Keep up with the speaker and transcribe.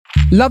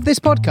Love this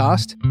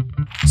podcast?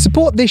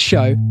 Support this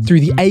show through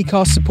the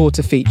Acast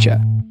supporter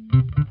feature.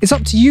 It's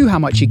up to you how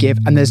much you give,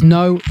 and there's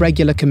no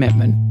regular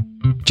commitment.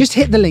 Just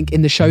hit the link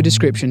in the show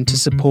description to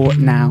support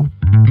now.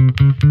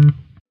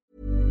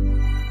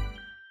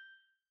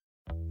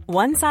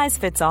 One size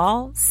fits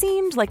all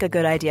seemed like a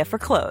good idea for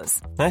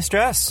clothes. Nice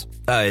dress.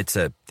 It's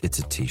a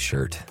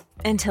t-shirt.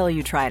 Until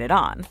you tried it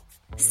on.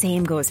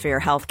 Same goes for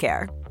your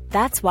healthcare.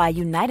 That's why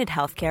United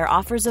Healthcare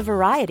offers a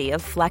variety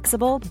of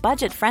flexible,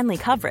 budget-friendly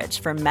coverage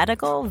for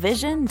medical,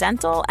 vision,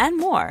 dental, and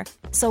more.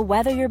 So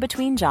whether you're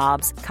between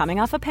jobs,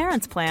 coming off a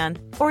parent's plan,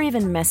 or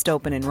even missed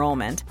open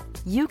enrollment,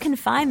 you can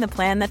find the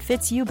plan that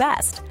fits you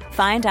best.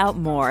 Find out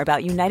more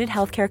about United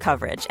Healthcare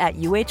coverage at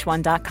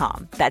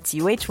uh1.com. That's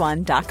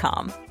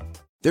uh1.com.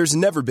 There's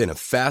never been a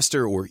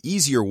faster or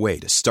easier way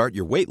to start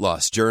your weight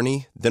loss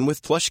journey than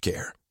with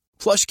PlushCare.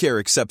 PlushCare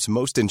accepts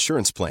most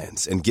insurance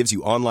plans and gives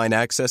you online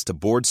access to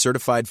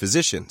board-certified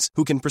physicians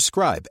who can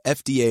prescribe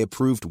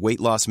FDA-approved weight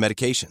loss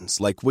medications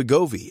like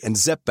Wegovy and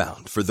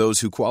Zepbound for those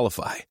who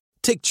qualify.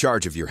 Take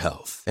charge of your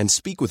health and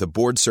speak with a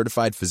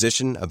board-certified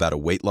physician about a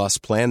weight loss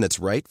plan that's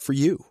right for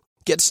you.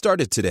 Get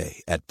started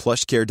today at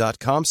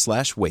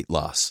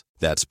plushcare.com/weight-loss.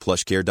 That's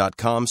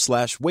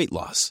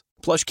plushcare.com/weight-loss.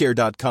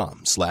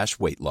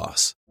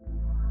 plushcare.com/weight-loss.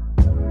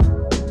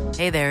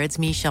 Hey there, it's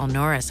Michelle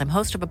Norris. I'm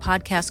host of a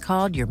podcast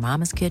called Your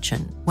Mama's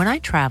Kitchen. When I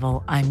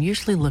travel, I'm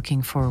usually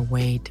looking for a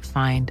way to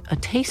find a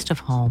taste of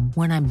home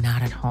when I'm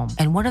not at home.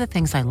 And one of the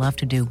things I love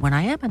to do when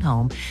I am at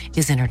home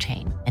is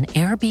entertain. And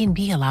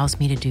Airbnb allows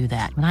me to do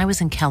that. When I was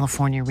in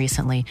California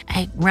recently,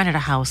 I rented a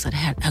house that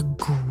had a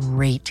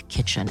great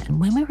kitchen. And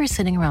when we were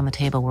sitting around the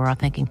table, we were all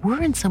thinking,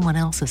 we're in someone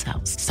else's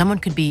house. Someone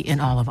could be in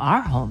all of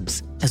our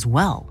homes as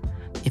well.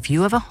 If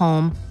you have a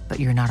home, but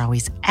you're not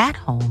always at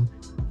home,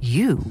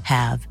 you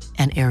have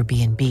an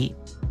Airbnb.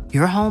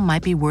 Your home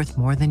might be worth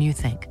more than you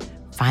think.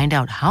 Find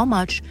out how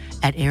much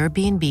at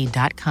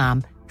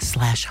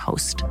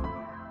airbnb.com/host.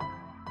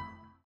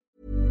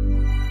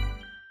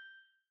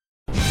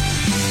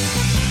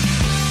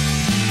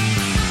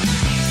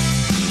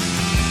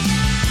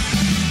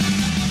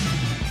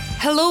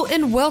 Hello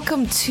and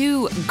welcome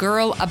to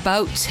Girl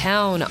About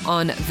Town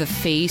on The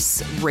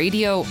Face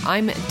Radio.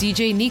 I'm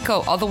DJ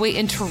Nico, all the way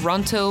in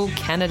Toronto,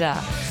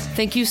 Canada.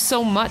 Thank you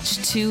so much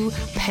to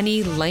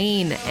Penny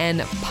Lane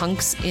and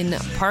Punks in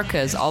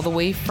Parkas, all the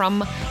way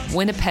from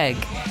Winnipeg.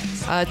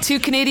 Two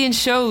Canadian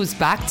shows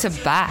back to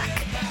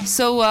back.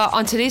 So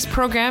on today's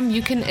program,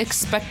 you can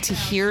expect to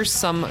hear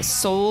some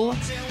soul,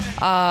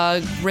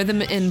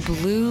 rhythm and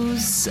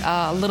blues,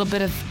 a little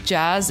bit of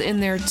jazz in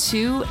there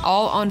too,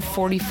 all on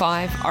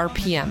 45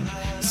 RPM.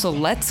 So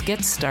let's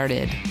get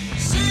started.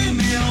 See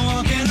me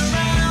walking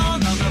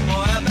around, I'm the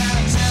boy about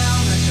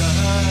town that you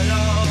heard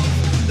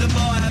of. The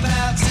boy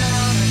about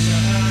town that you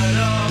heard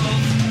of.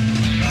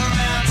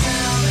 Around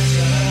town that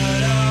you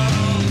heard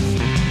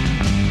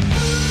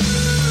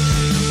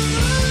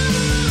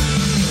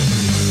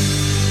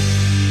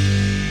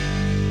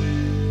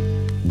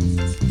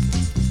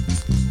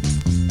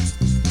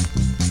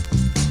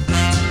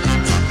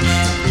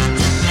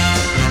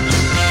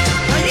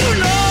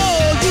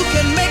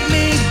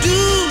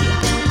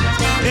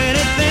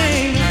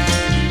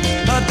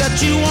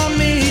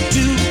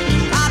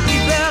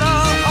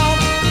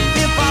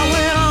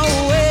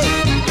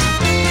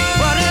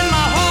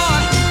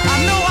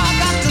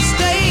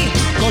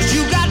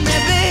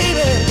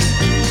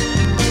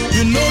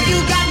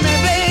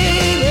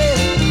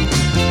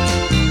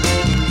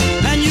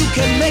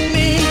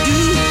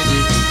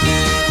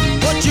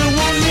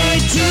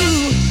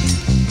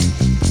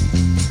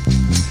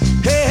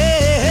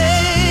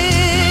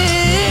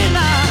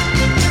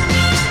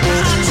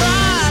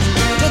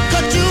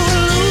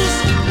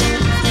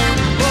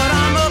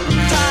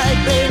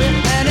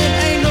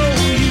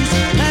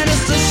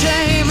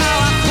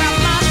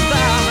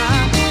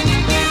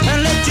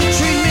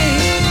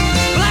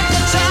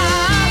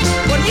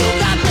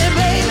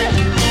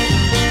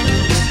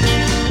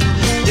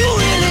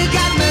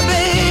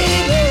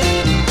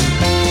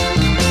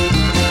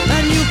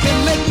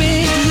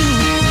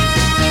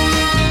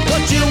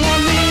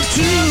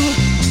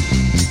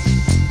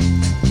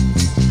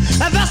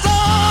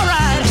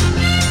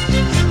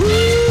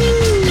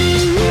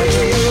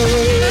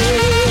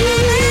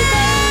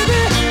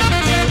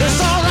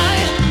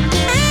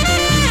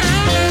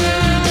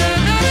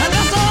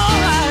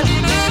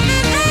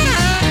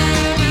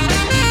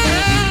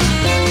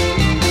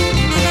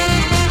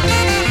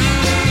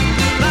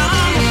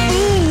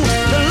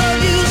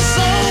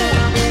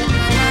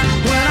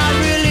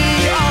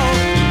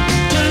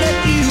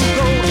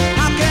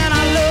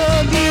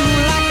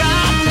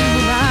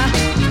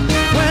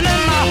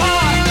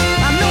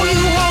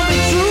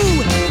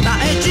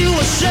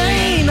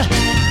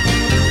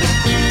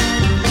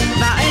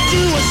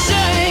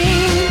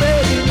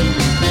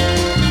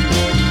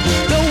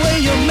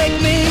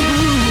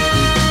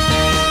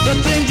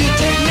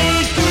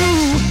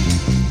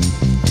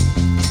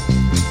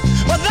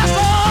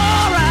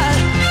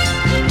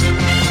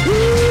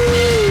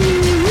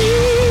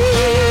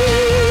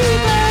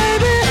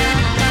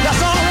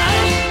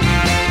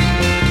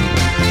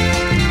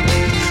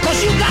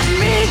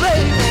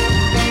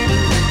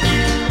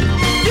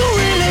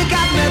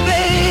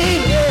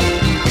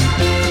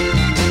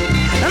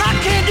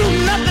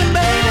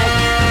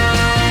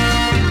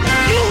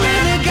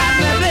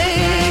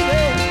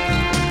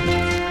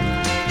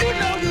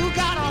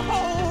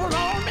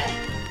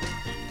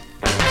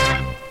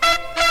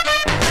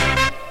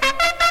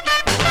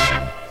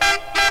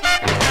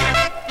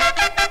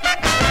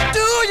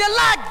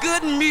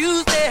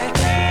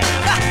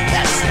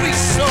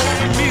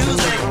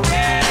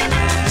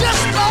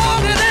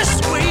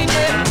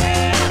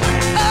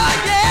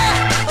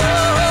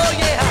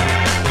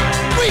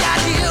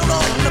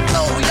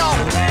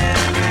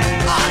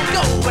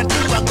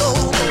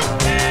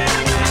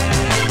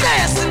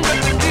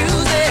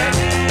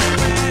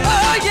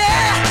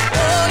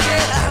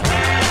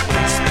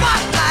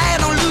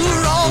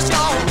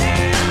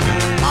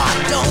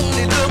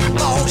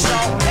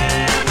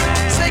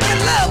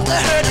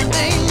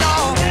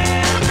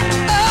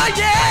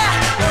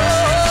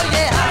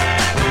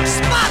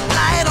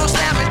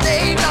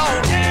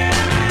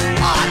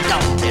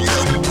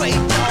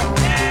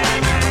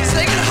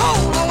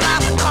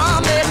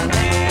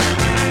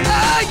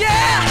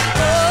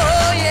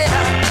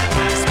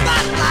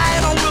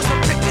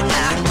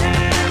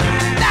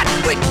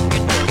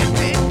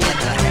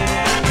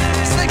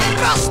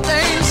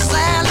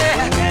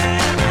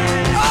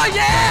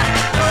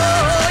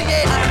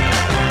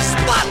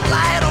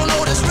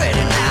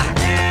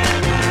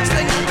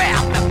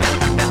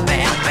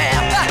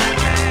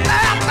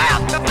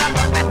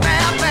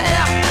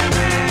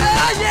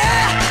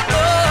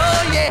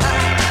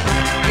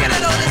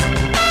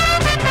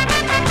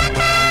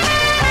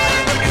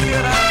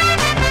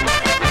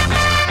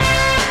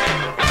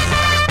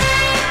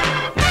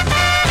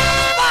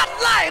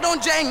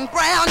bang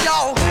ground,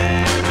 y'all.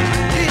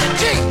 He's the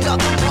king of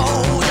the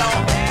road,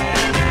 y'all.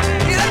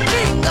 He's the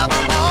king of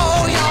them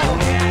all, y'all.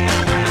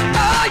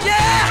 Oh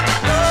yeah,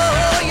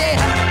 oh yeah.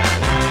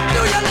 Do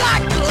you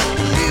like good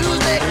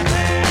music?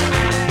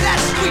 That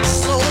sweet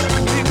soul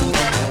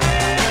music.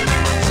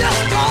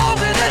 Just go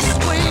with it,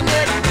 swing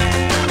it.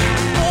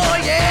 Oh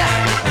yeah,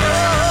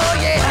 oh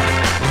yeah.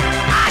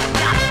 I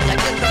got to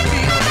get the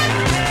feeling.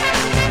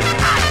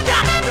 I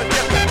got to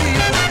get the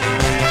feeling.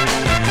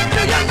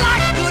 Do you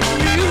like good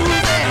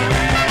music?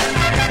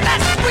 That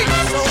sweet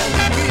soul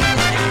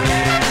music.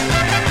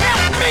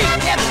 Help me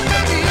get the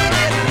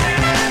feeling.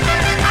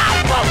 I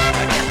want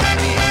to get the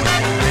feeling.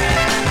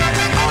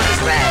 On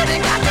this ready,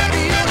 got the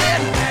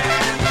feeling.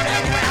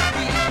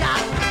 We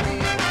got the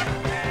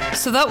feeling.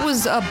 So that was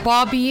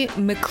Bobby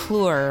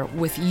McClure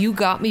with You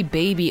Got Me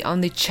Baby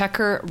on the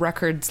Checker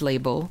Records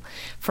label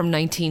from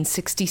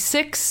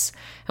 1966.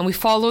 And we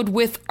followed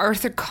with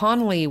Arthur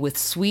Conley with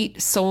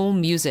Sweet Soul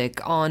Music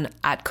on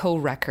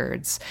Atco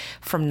Records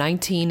from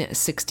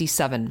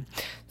 1967.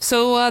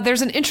 So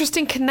there's an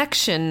interesting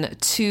connection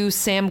to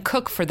Sam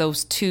Cooke for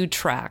those two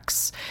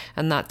tracks.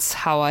 And that's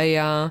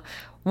how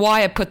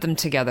why I put them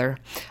together.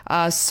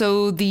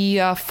 So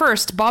the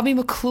first, Bobby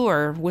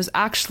McClure, was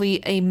actually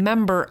a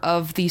member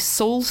of the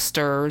Soul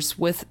Stirrers,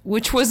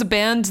 which was a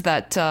band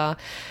that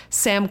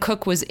Sam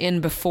Cooke was in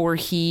before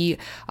he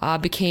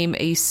became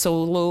a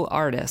solo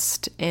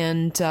artist.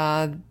 And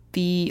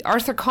the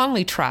Arthur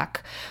Conley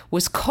track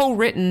was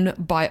co-written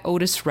by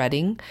Otis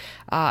Redding,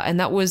 and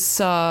that was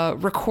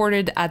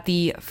recorded at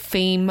the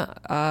Fame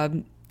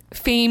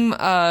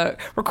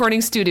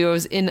recording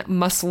studios in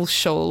Muscle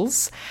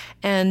Shoals.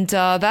 And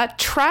that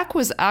track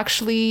was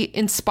actually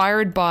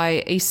inspired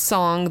by a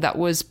song that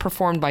was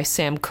performed by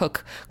Sam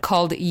Cooke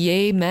called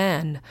Yay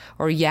Man,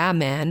 or Yeah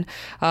Man.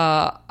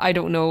 I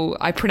don't know,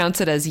 I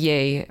pronounce it as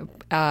Yay,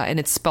 and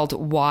it's spelled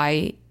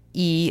Y-E-A-H.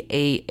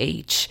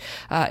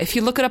 If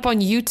you look it up on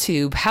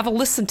YouTube, have a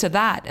listen to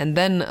that and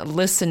then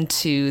listen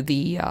to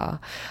the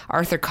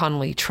Arthur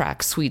Conley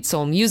track, Sweet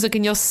Soul Music,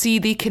 and you'll see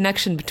the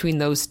connection between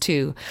those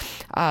two.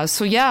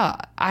 So yeah,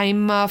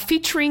 I'm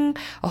featuring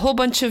a whole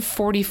bunch of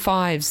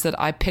 45s that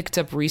I picked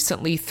up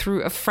recently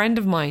through a friend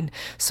of mine.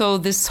 So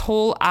this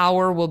whole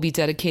hour will be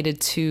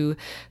dedicated to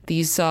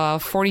these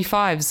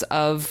 45s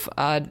of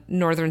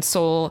Northern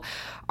Soul,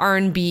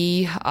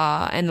 R&B,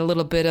 and a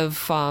little bit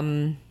of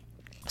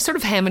sort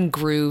of Hammond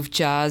groove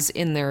jazz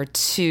in there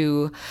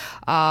too.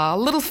 A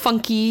little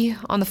funky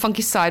on the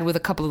funky side with a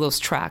couple of those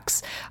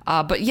tracks.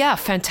 But yeah,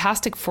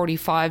 fantastic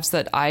 45s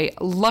that I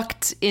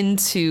lucked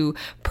into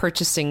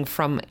purchasing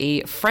from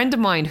a friend of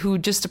mine who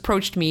just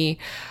approached me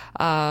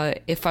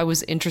if I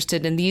was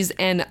interested in these,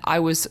 and I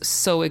was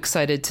so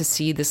excited to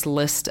see this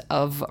list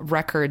of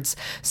records.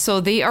 So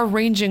they are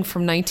ranging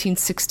from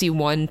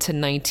 1961 to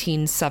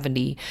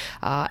 1970,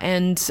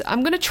 and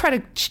I'm going to try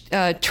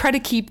to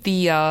keep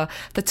the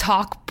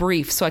talk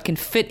brief so I can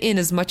fit in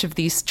as much of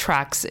these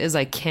tracks as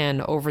I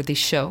can over the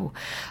show.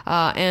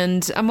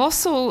 And I'm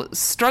also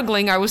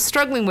struggling. I was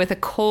struggling with a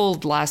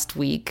cold last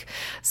week,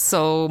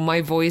 so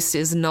my voice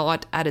is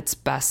not at its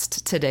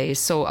best today.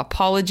 So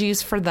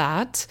apologies for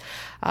that.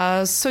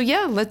 So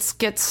yeah, let's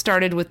get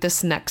started with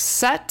this next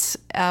set.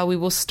 We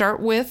will start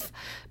with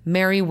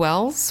Mary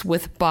Wells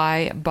with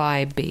Bye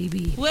Bye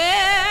Baby.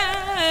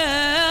 Well,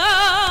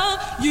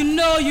 you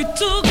know you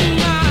took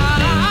my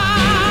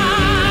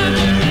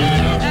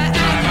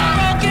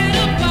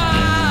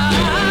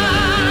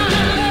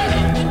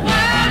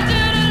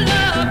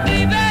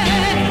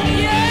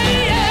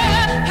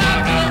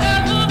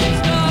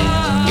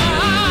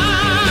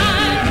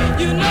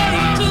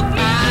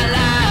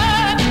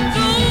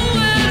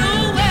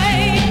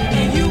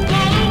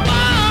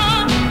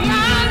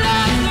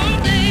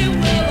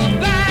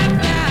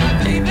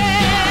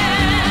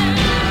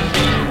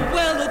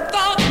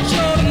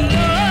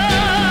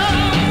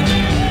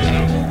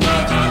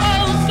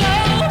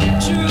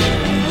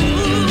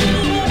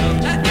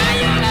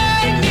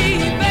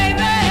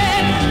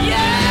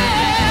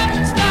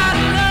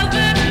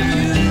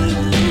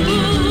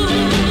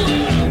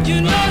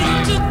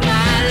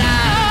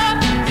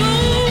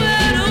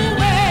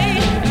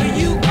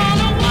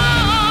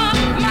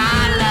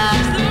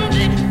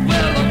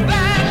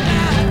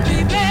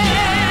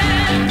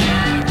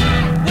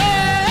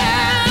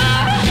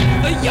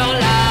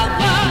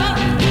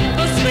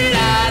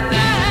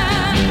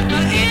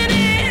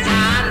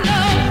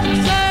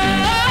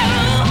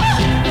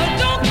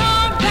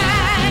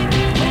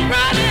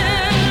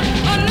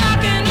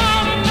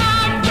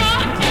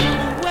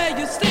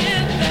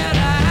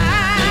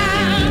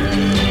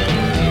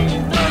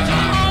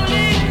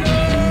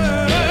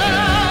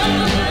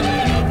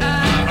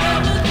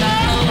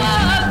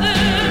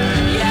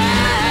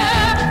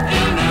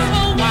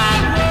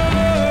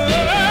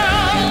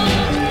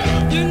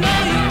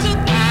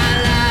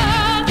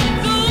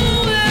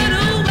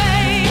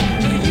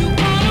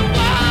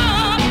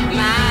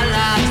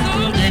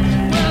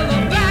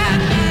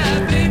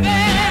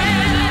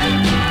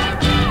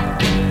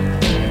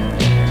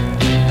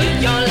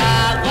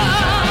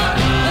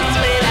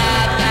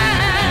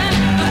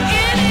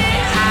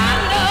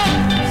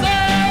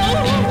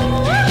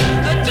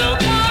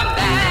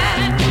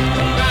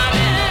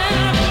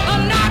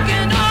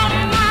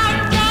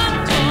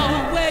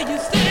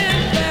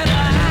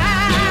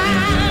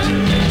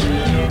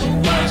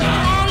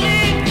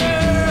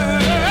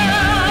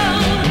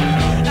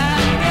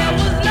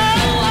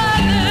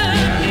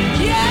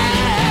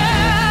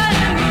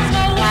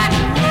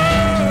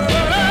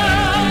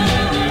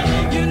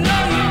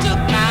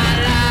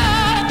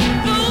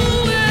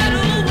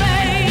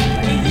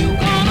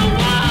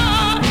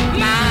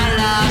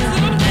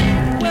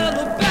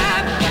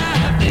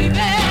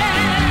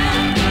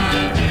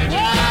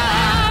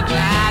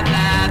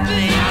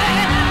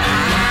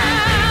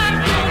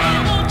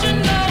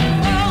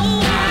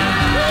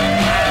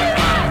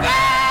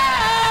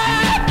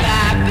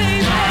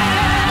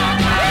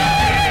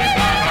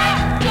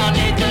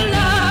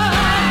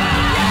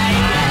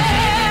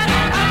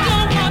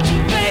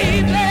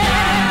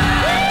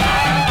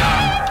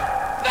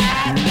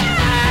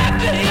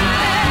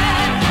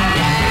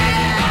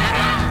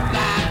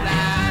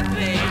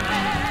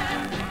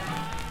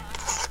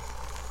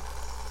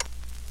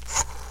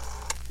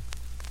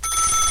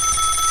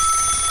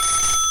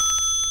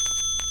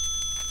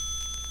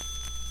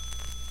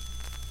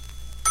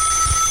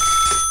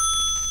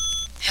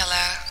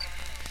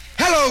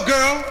Hello,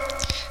 girl.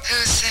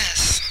 Who's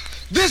this?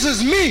 This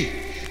is me,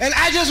 and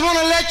I just want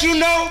to let you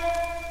know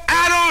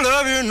I don't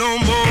love you no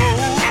more.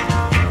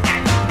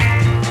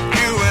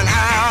 You and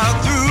I are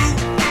through.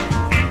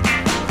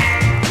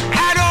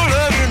 I don't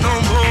love you no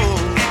more.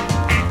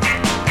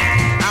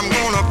 I'm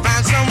gonna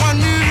find someone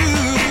new.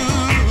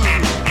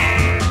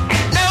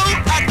 No,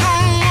 I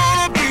don't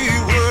wanna be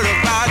worried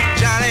about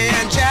Johnny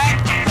and Jack.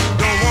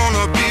 Don't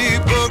wanna be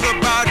bugged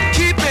about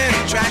keeping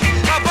track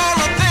of all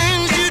the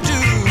things you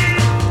do.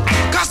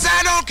 'Cause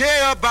I don't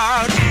care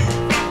about you.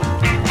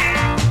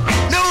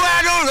 No, I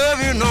don't love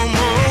you no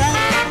more.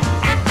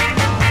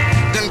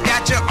 Then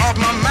got you off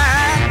my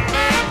mind.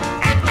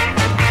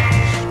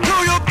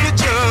 Throw your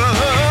picture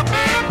up.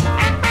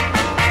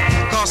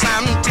 'Cause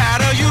I'm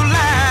tired of you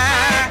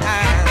lying.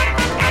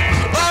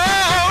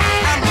 Oh,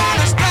 I'm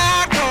gonna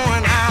start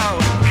going out,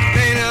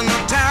 playing in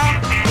the town.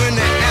 When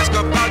they ask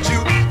about you,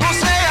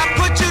 gonna say I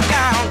put you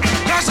down.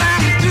 'Cause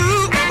I'm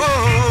through,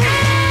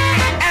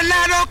 oh, and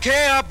I don't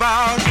care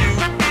about you.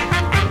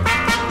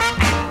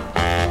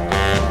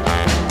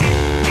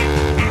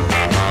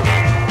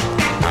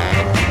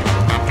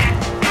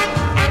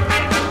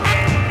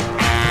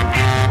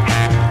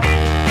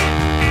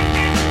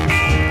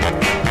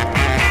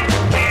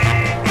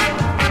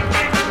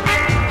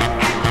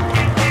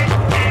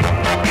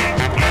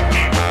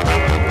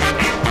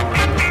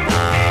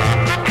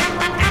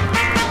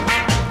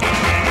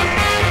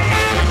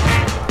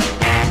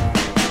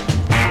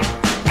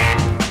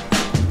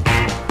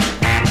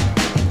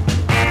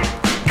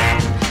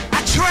 I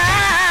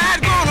tried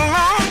going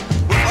along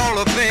with all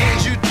the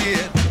things you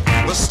did,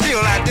 but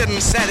still I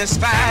didn't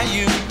satisfy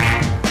you.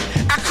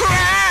 I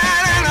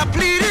cried and I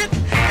pleaded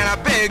and I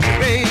begged you,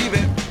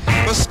 baby,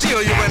 but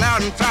still you went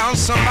out and found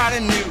somebody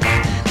new.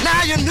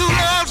 Now your new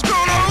love's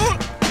grown old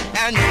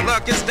and your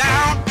luck is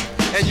down,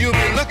 and you'll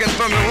be looking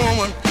for me,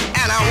 woman,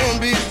 and I won't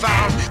be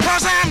found.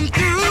 'Cause I'm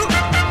through,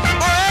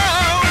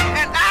 oh,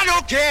 and I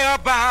don't care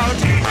about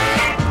you.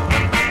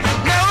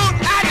 No,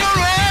 I don't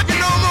love you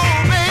no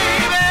more,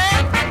 baby.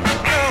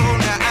 No,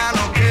 now I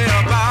don't care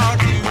about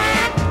you.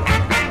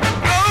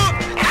 Oh,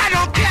 I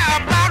don't care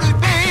about it,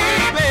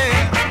 baby.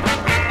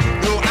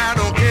 No, I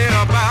don't care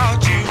about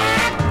you.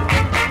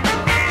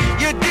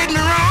 You did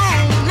me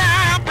wrong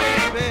now,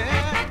 baby.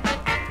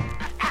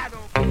 I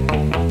don't.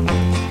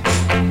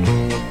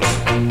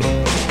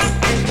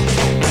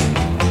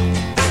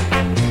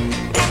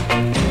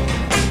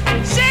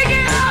 Shake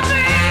it up,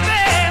 baby.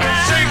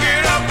 Shake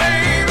it up, baby.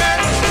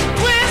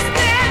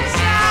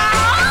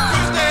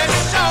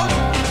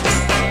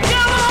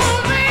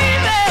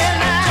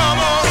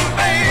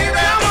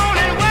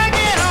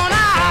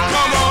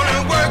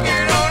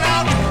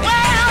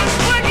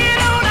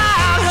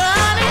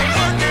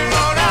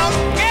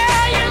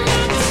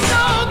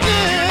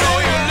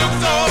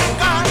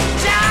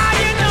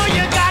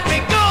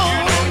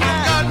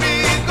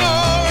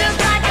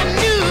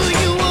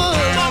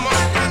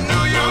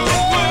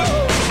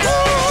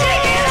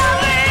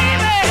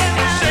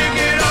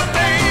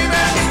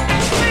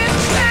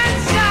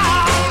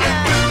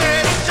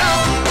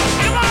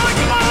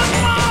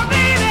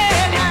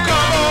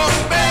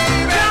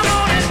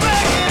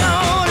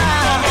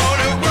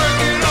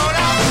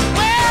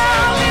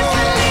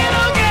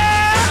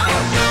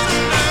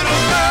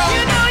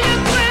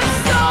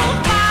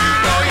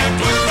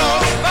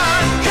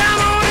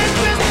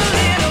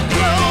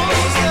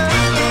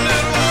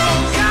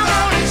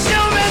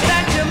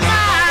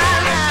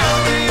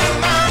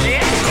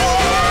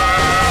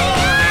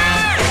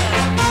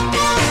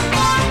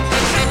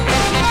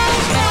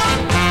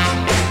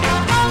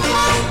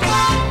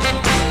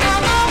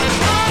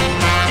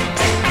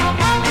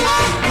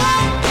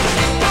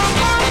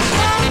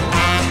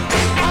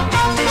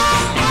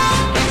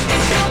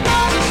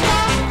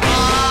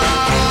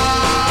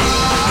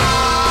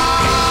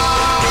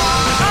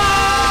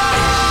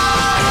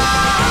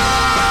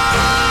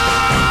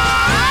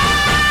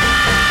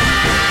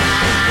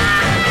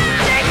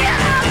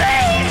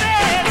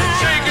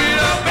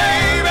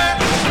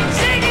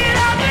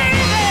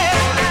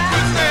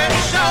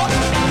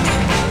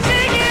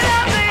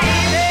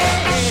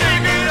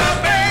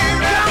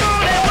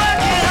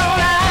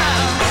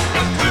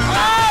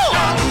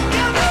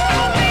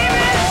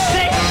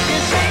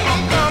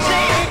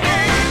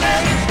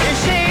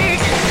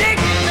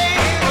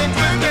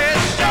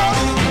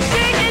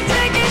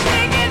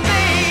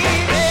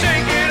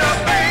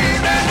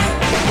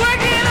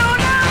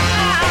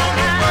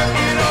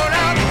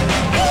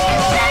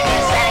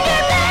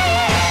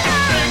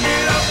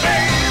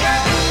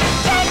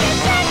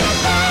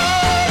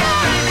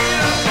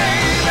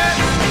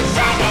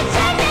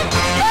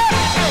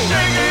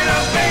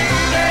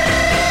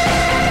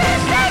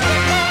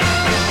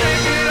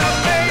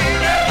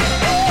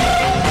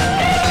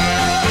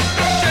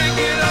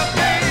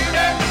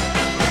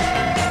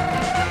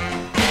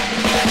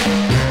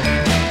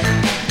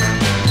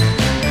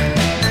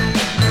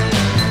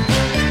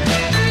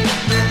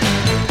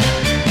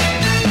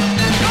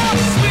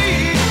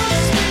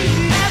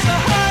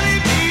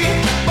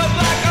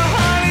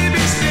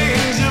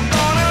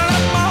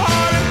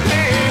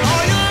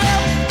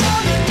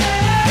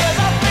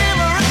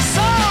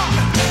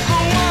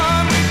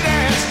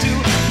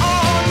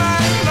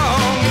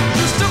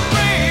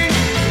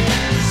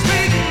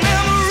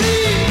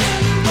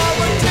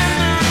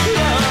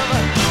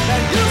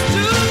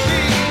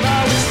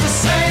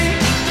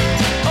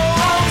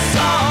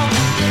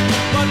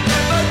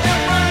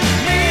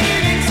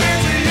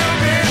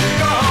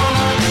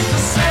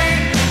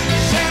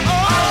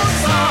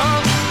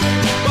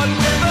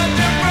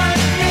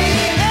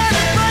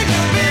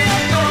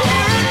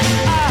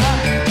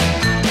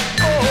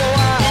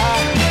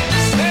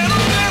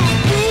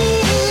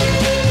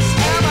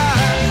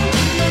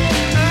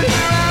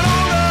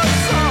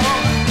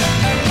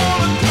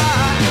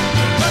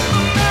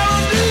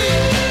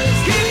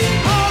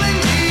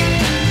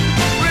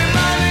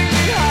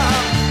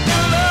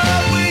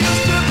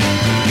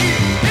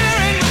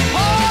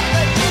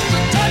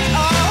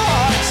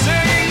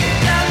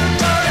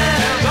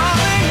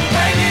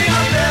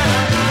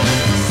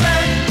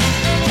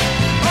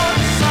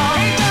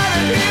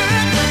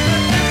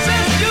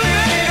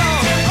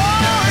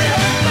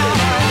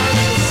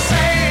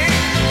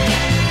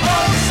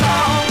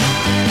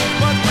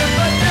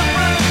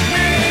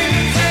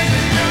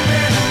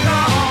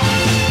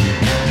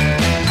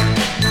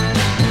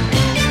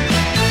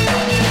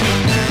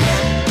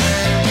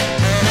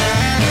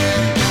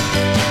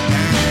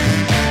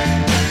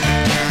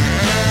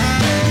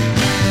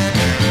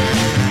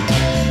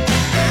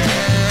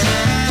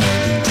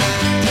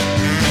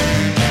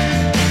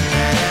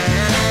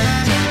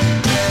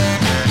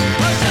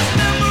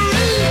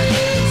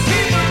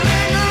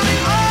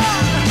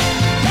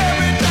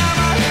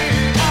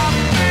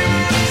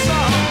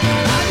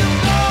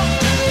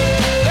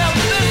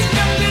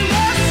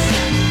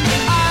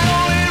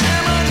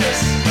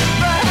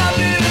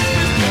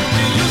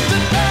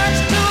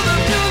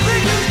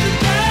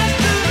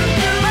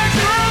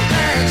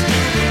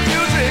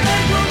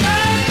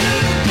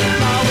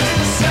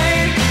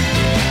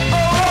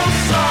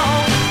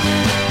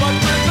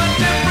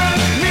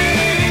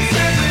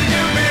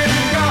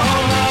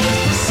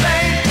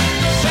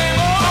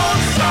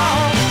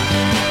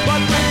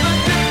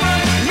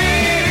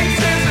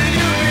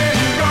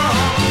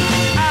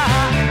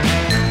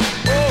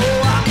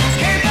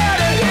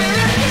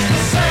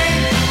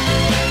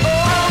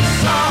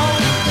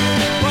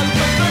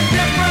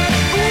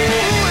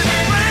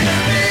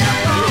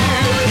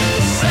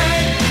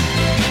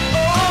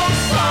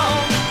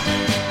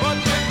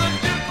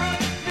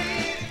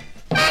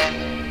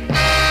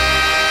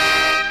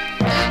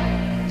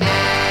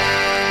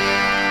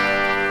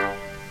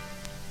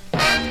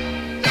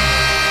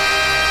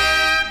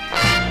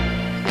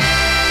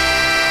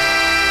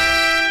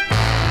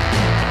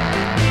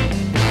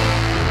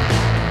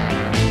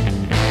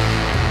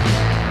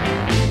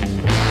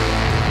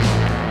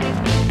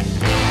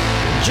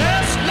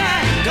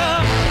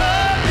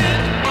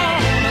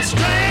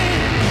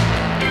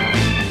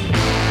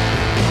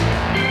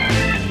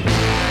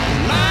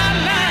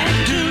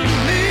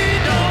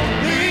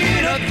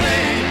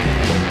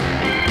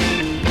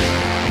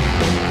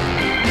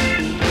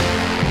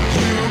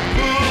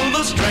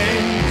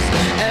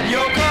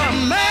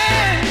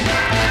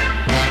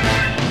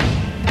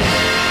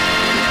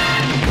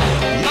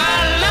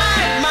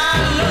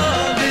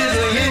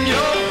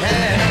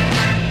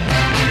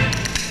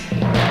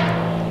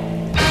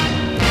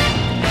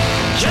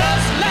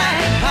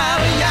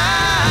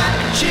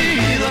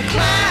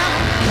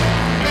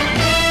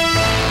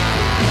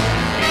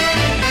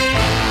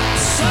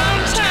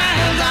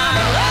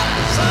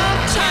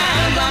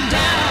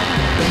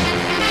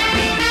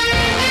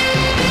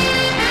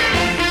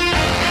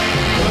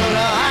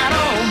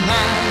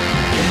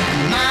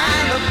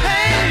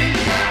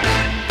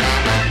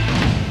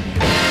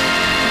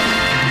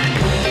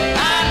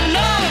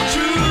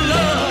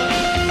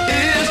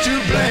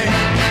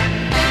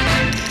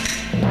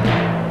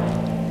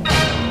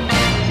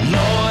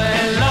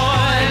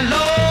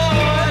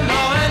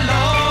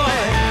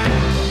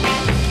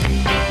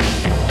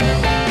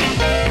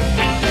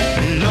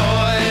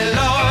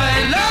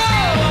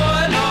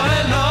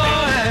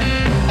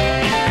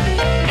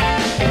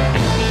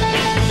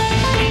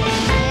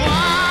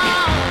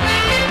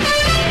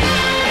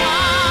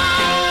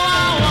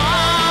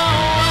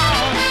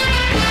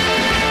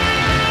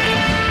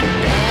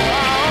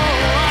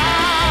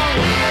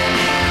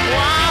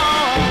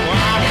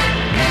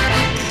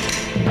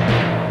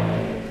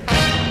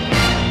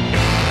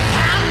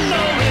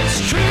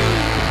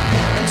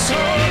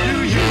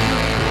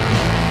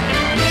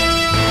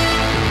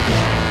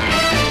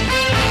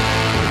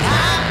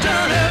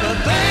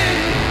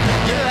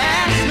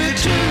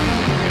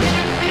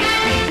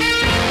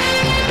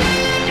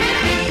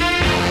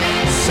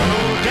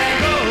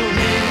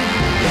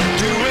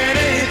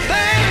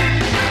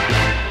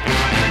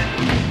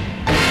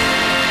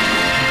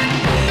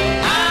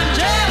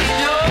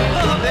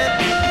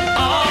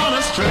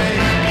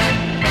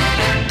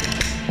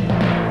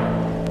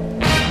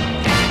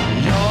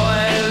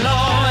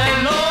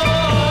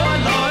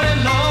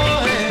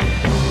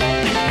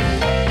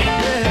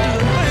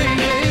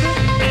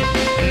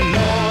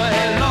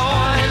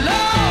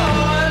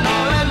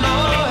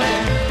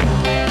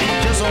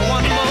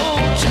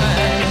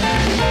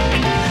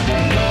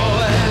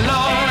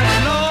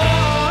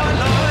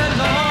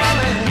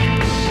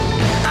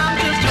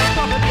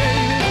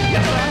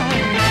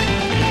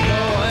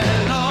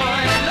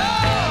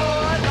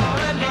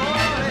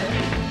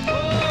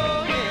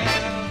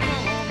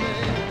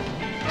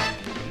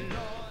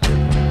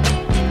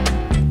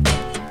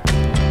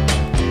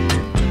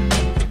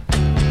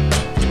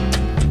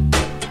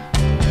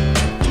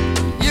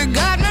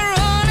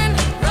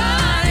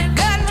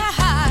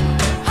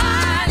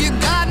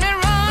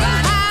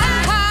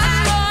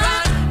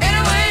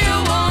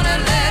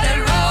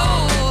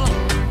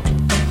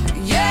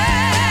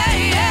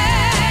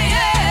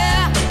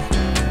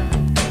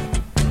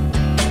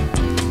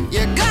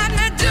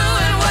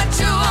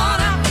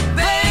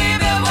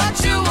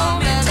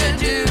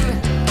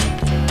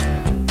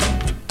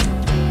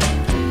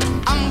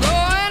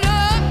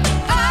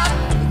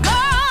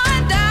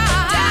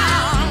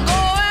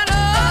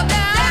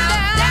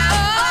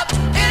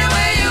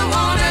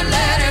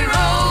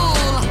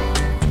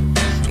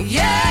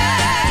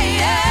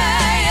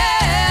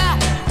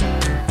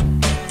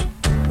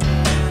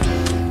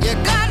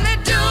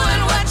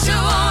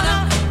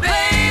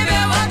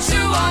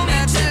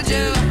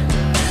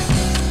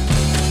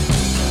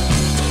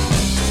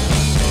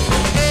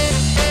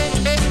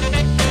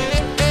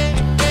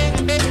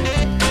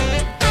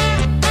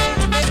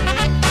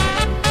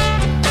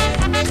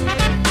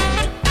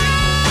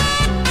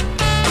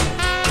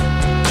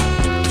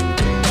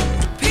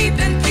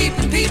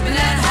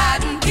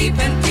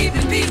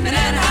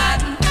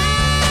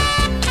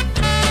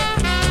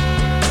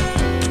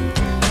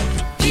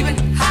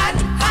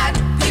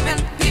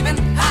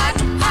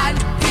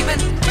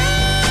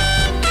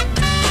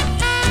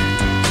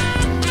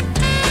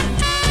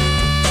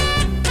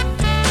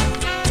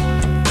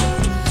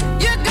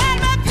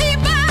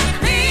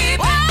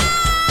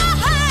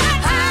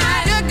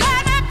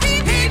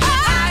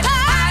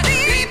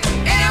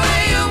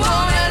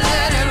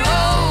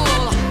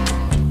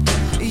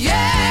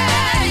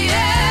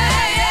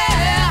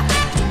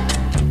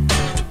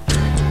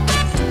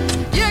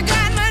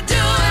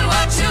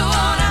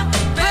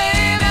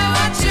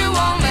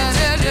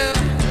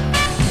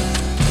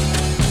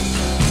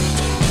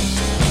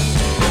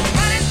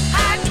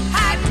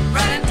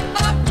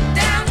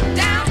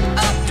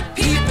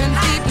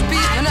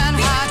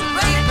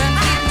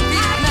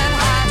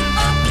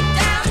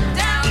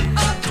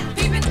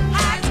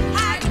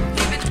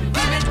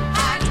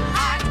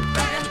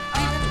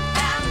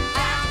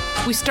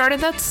 We started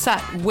that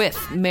set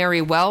with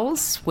Mary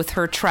Wells with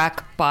her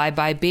track Bye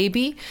Bye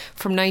Baby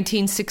from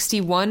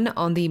 1961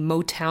 on the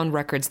Motown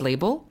Records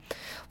label,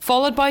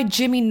 followed by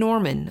Jimmy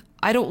Norman,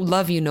 I Don't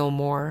Love You No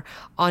More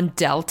on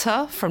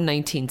Delta from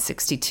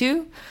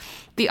 1962.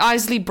 The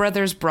Isley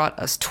Brothers brought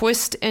us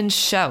Twist and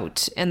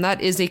Shout, and that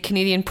is a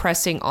Canadian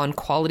pressing on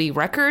Quality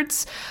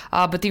Records,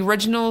 but the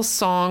original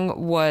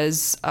song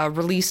was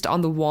released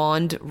on the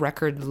Wand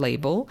record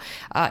label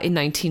in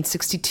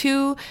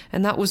 1962,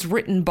 and that was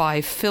written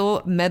by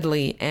Phil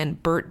Medley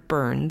and Bert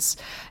Burns,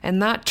 and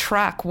that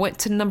track went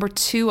to number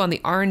 2 on the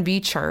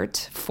R&B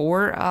chart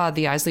for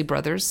the Isley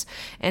Brothers,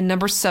 and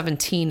number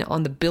 17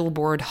 on the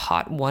Billboard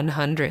Hot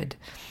 100.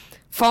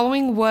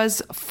 Following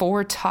was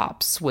Four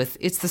Tops with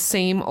It's the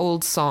Same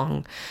Old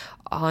Song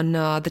on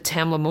the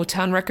Tamla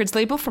Motown Records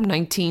label from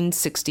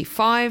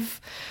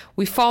 1965.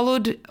 We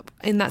followed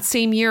in that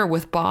same year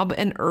with Bob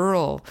and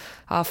Earl,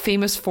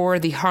 famous for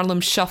the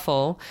Harlem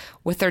Shuffle,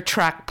 with their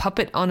track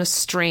Puppet on a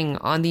String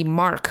on the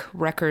Mark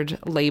record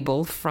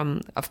label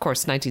from, of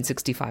course,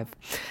 1965,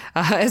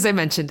 as I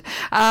mentioned.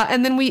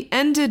 And then we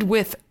ended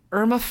with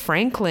Irma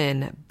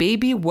Franklin,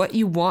 Baby What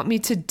You Want Me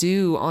to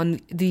Do on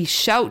the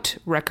Shout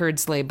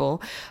Records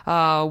label,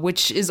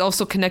 which is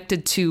also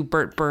connected to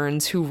Bert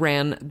Burns, who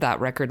ran that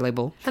record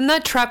label. And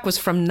that track was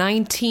from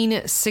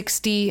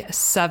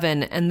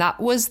 1967, and that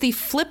was the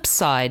flip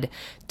side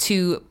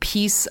to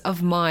Piece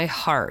of My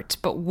Heart.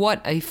 But what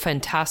a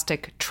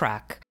fantastic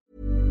track.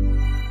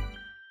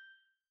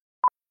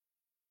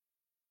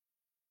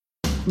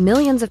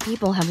 Millions of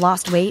people have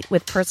lost weight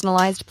with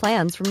personalized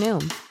plans from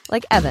Noom.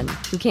 Like Evan,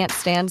 who can't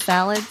stand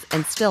salads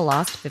and still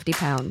lost 50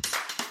 pounds.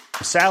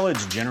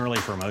 Salads generally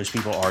for most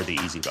people are the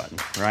easy button,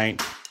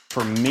 right?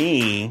 For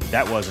me,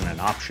 that wasn't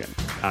an option.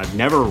 I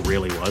never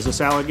really was a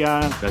salad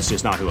guy. That's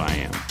just not who I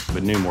am.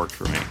 But Noom worked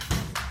for me.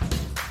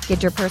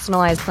 Get your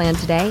personalized plan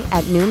today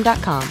at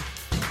Noom.com.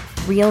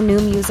 Real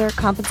Noom user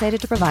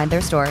compensated to provide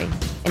their story.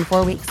 In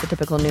 4 weeks, the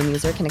typical Noom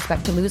user can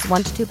expect to lose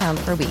 1 to 2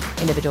 pounds per week.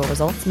 Individual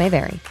results may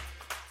vary.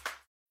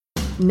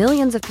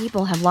 Millions of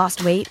people have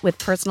lost weight with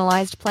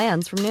personalized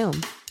plans from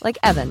Noom. Like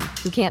Evan,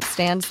 who can't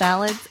stand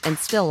salads and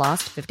still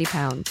lost 50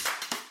 pounds.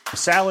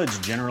 Salads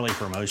generally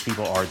for most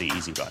people are the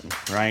easy button,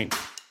 right?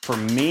 For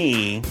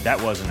me,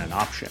 that wasn't an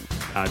option.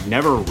 I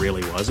never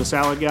really was a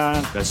salad guy.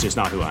 That's just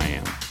not who I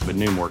am. But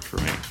Noom worked for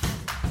me.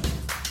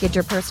 Get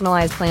your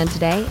personalized plan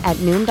today at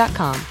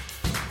Noom.com.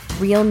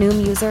 Real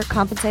Noom user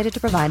compensated to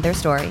provide their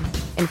story.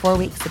 In 4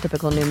 weeks, the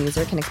typical Noom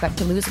user can expect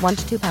to lose 1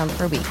 to 2 pounds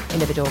per week.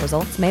 Individual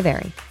results may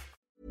vary.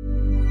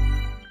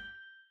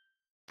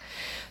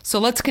 So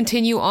let's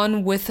continue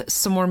on with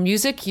some more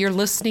music. You're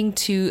listening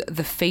to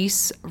The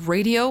Face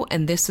Radio,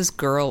 and this is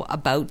Girl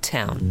About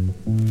Town.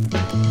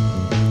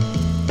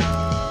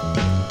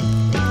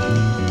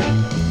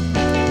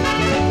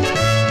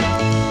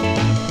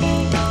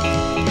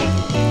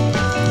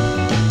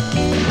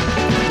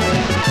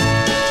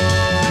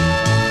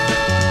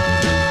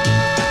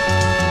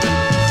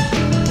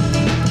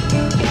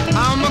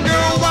 I'm a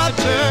girl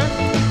watcher.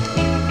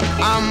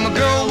 I'm a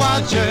girl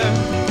watcher.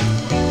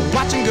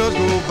 Watching girls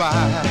go by.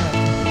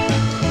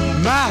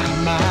 My,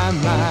 my,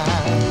 my.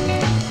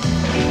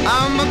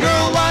 I'm a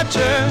girl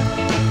watcher.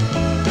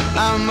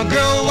 I'm a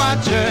girl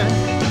watcher.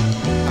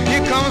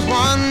 Here comes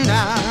one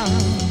now.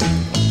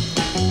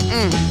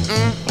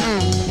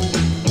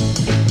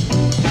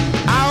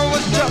 I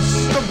was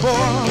just a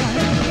boy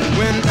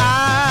when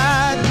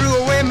I threw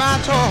away my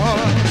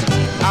toys.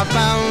 I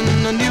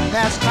found a new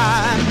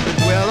pastime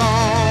well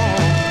on.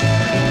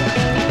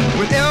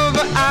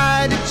 Whenever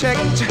I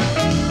detect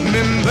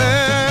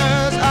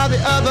members of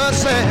the other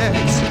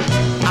sex,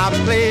 I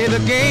play the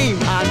game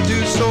I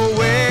do so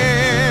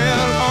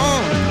well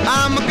on.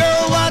 I'm a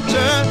girl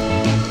watcher.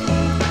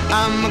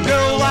 I'm a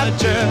girl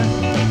watcher.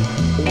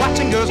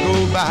 Watching girls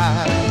go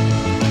by.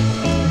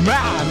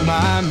 My,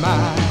 my,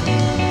 my.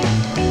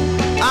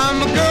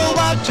 I'm a girl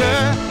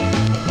watcher.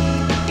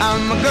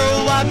 I'm a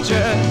girl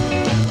watcher.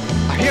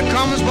 Here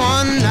comes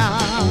one now.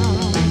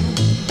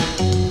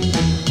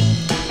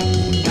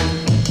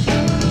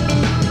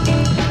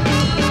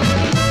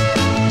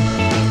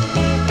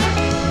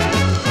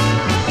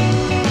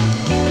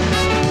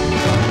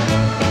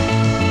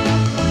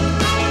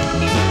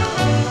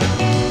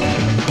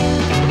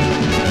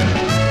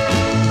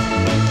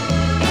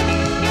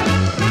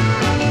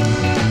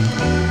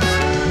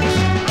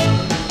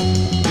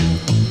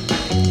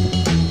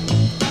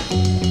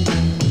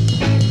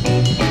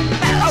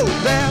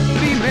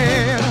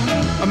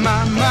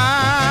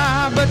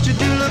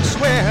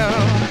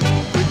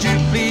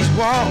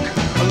 Walk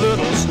a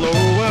little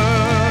slower.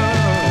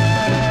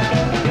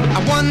 I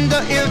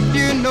wonder if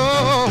you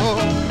know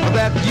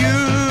that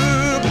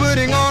you're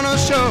putting on a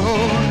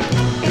show.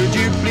 Could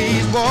you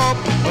please walk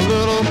a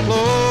little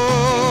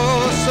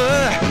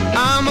closer?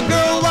 I'm a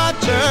girl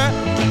watcher.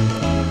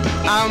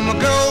 I'm a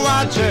girl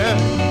watcher.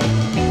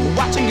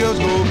 Watching girls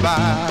go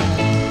by.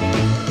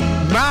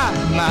 My,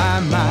 my,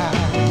 my.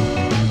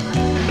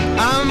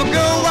 I'm a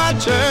girl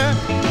watcher.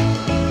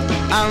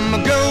 I'm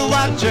a girl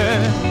watcher.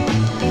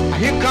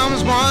 here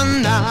comes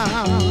one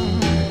now.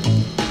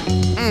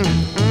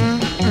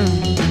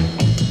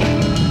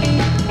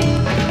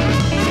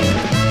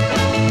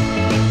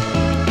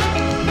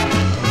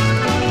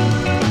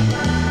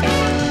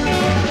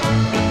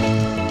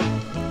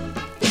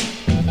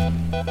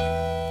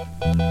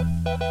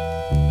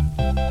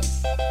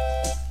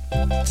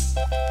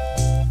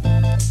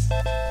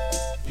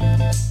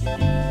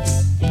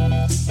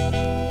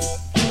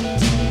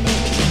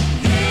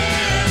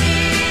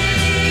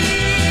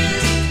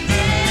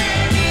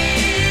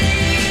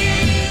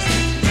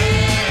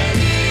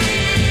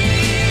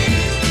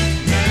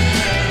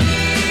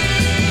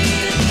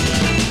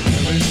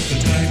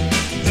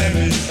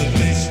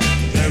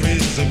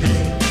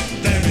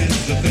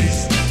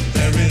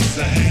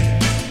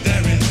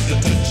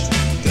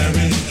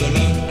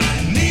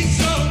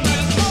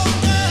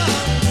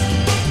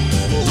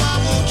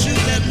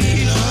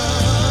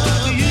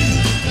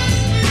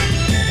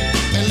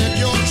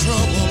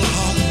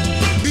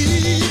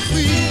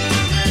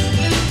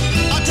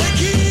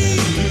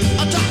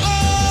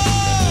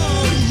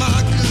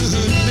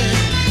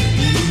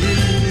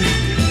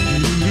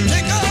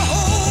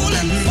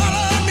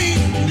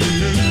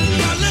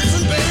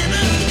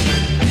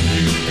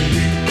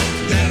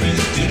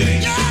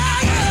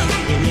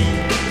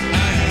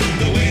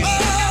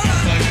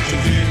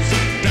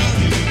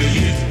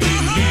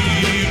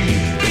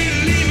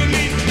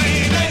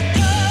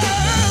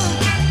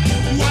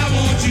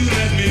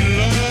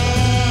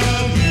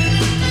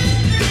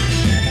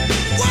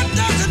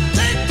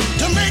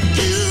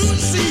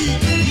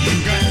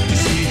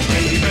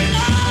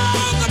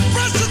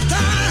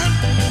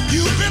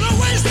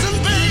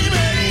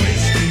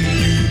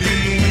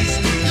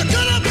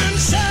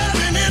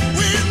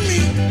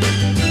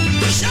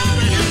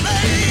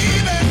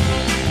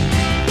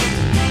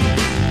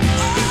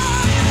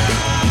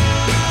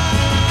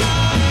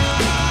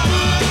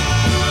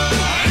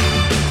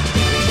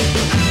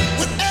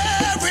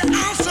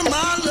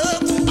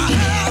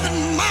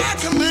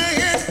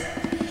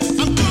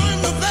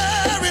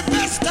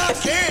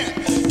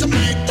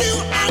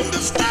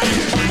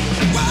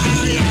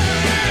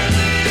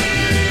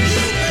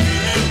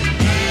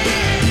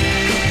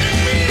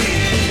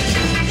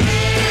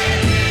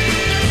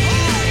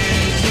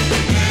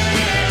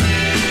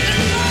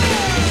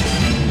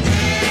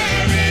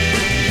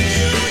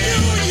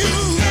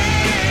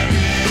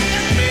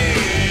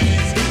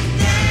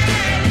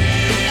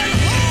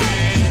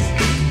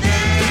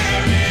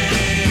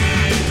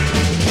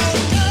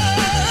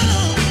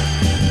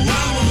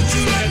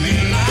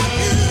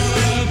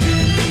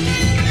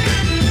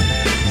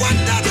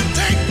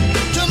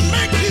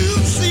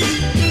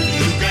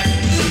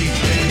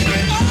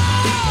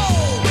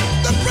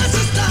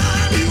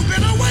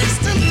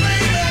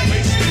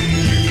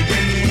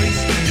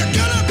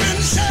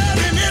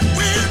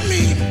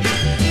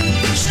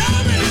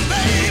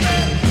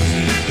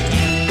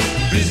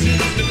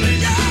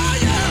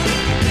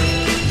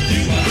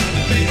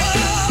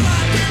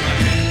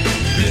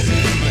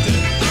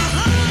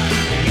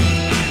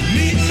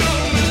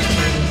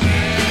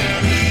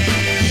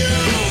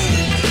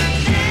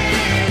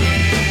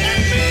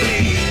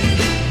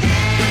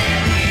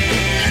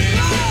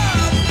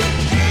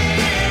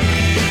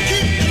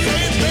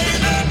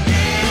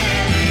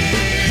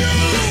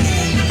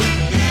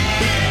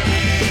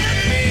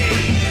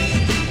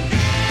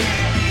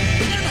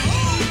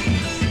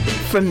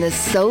 From the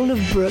soul of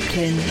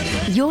Brooklyn,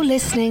 you're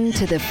listening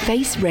to The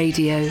Face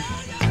Radio,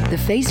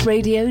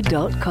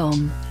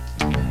 thefaceradio.com.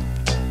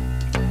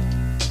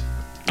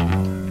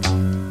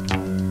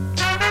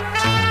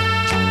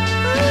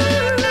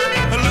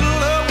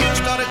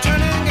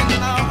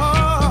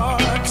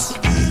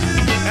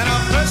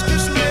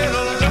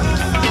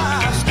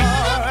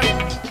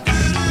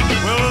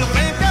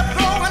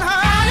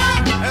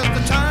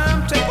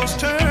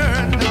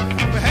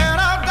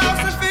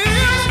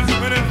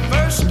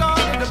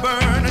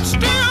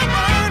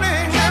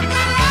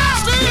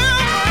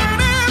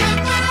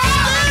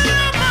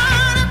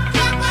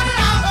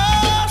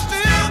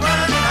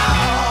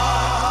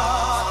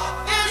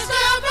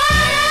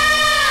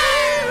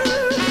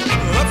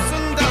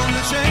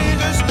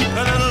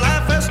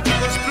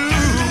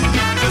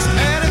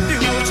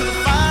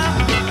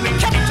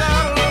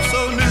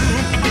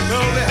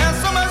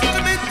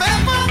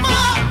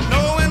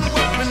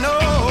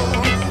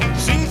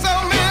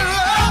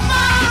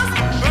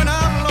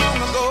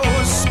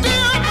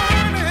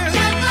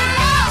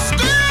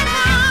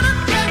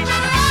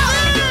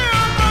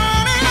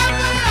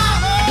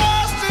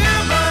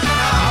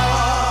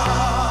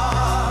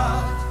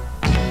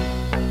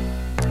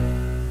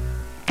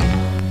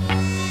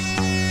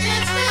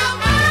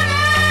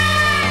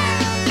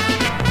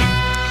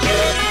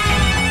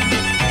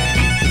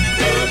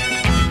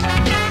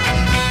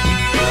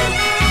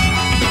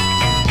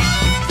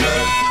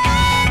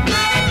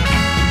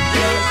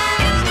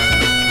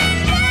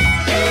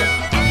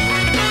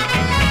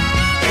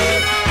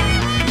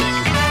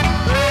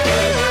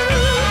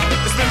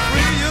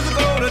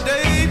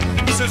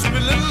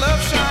 little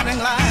love shining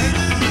light.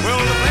 Well,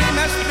 the flame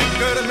has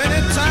flickered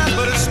many times,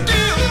 but it's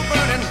still burning.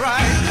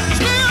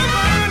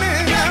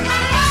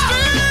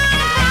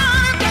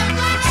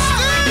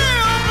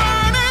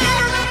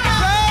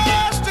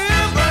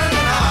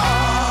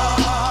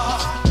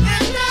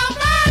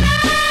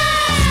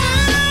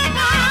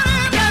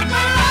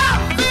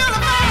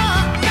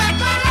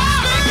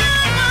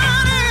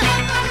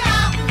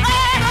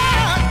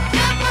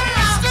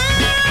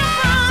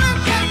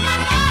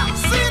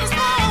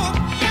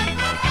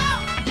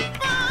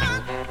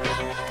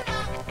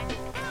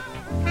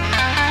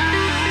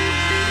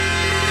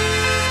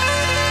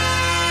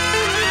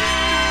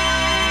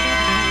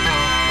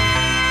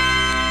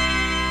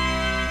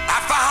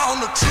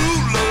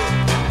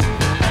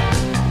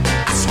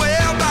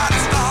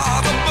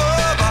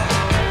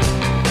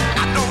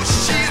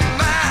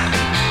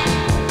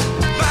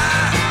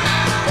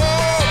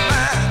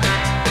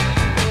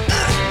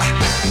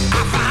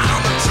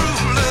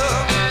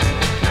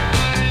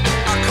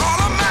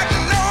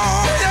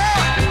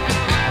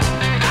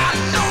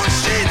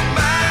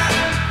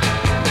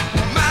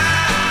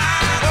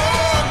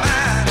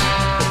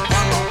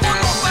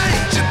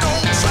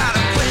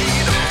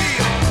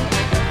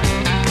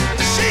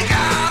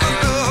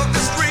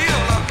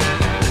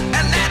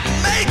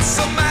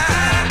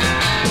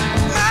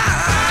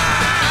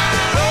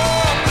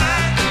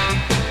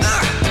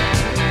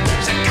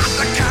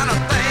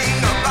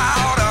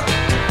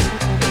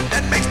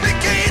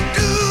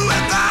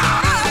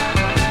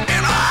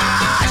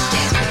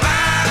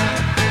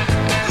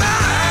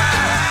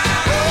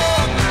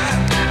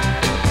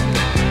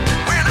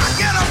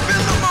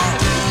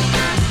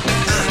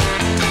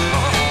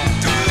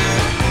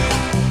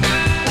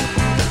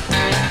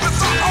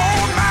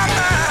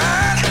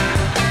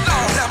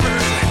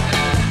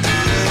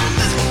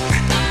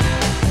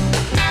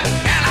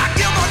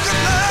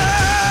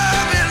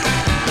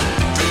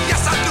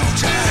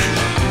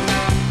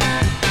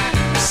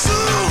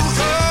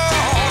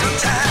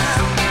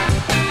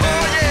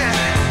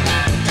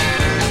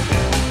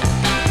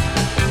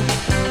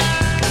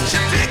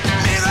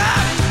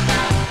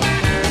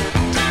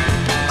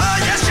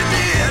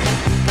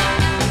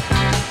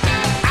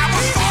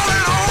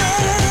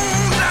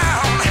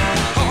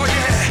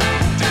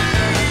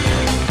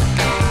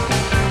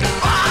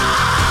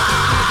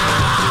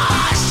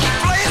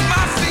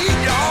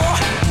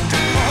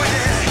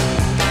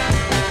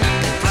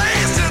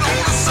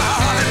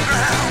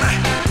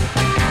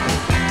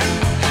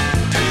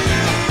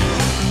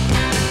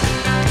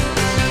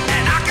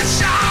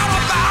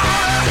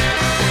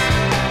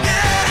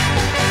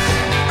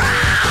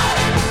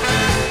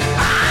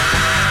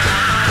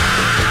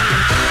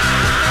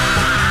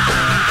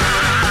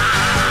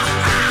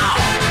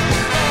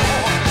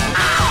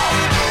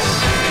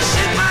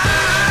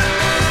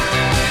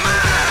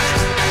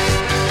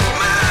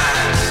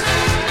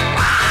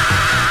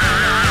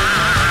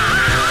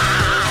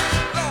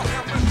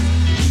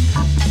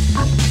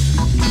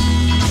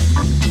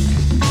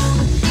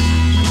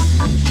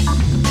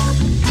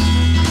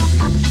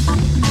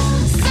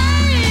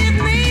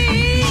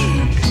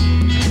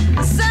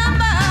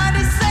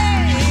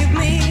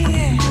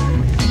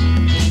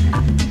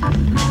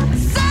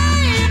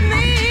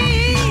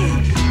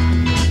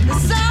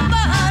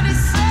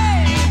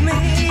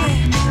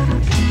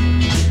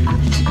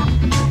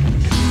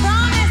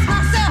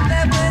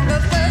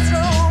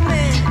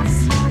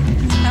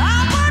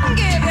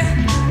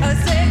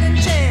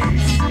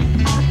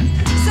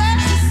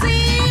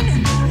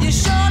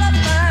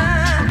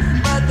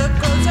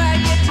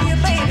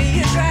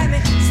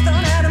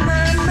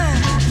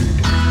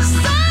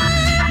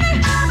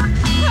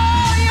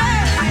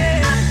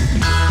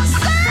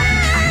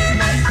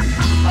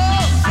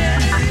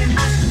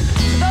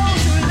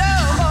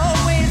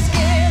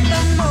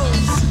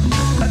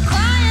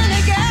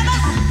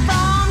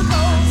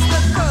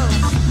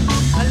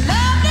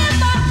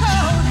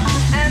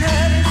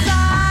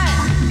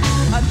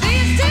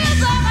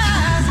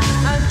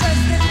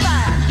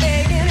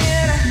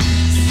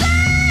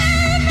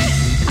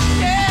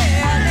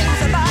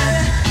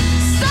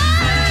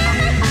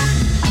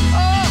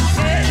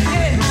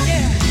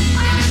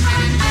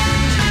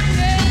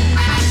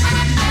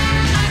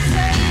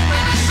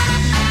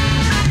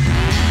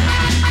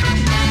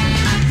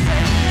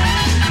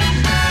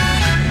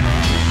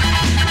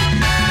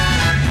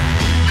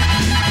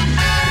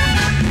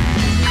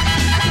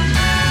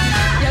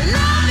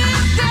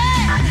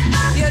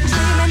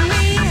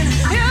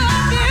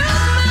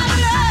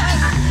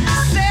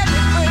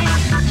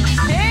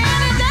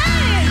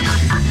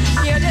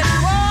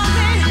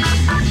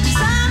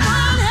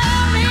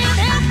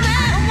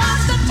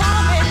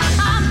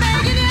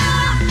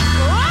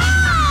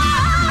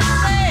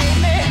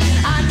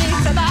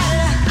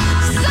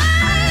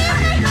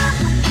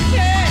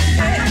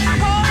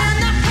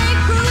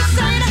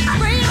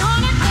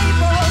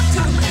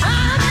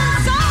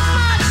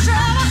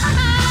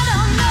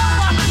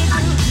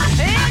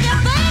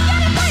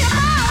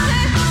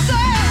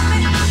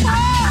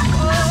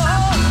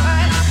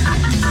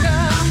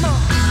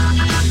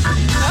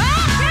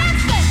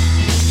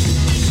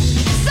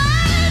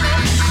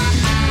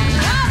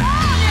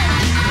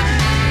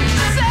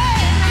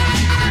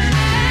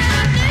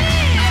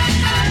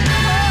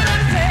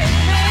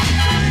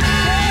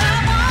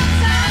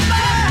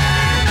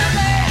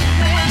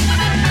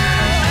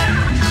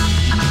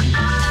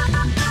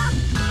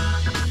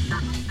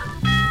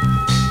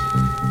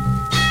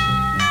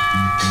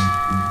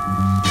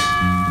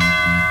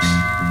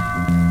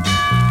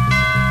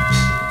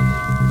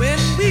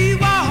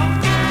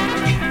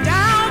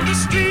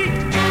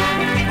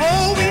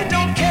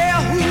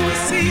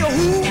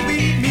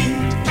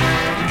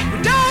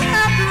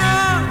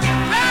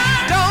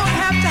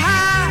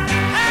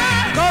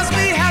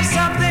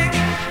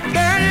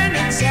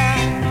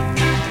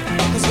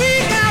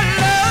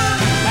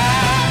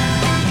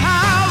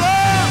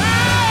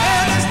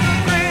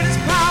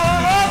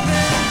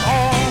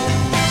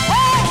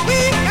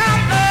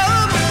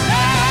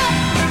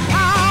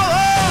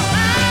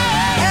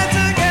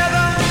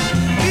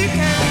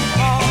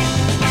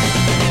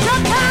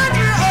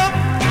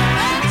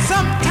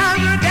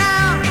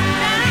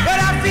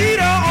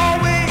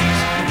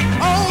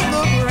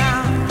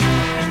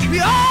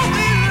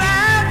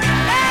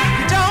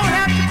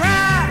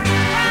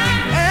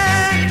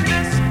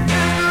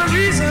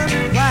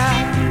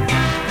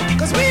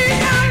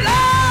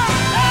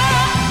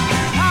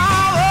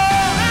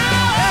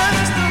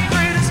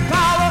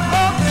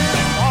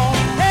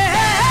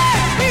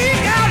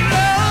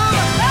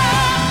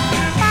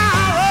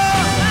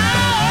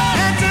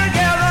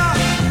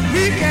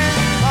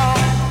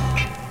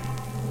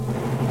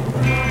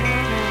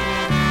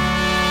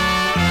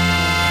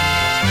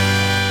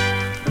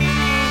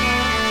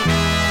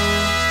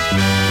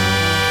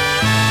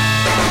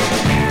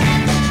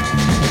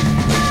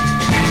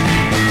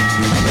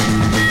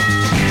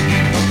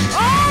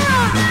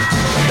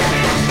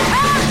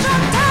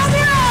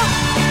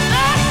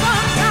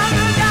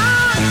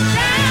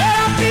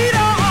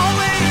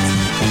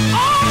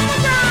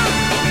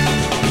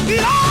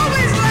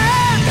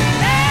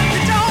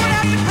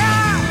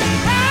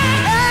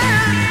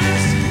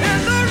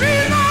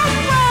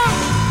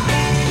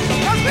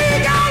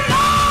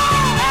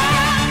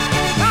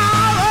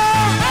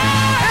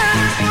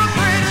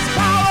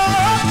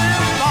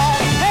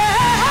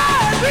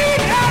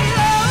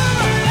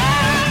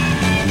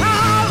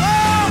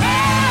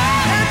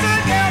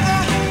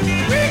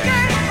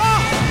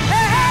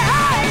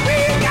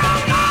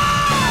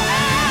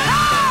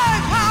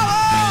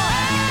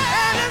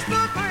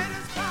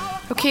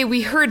 Okay,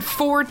 we heard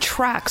 4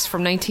 tracks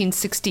from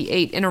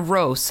 1968 in a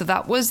row. So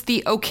that was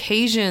The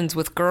Occasions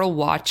with Girl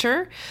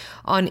Watcher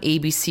on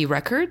ABC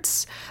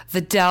Records,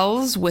 The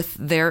Dells with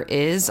There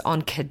Is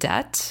on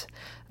Cadet,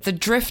 The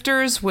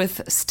Drifters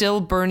with Still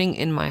Burning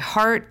in My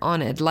Heart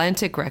on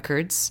Atlantic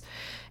Records,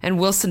 and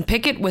Wilson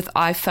Pickett with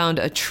I Found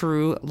a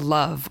True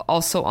Love,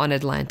 also on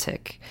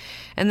Atlantic.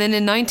 And then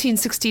in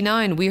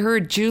 1969, we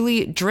heard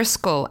Julie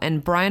Driscoll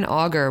and Brian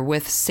Auger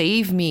with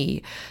Save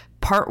Me,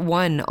 Part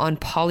 1 on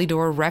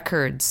Polydor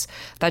Records.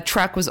 That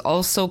track was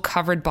also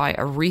covered by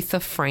Aretha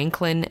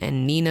Franklin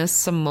and Nina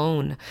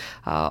Simone.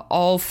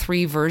 All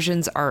 3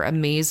 versions are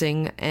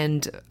amazing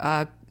and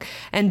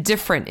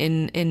different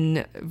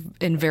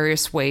in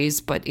various ways,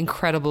 but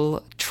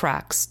incredible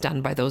tracks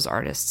done by those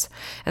artists.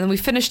 And then we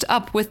finished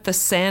up with the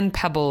Sand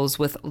Pebbles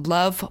with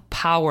Love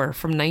Power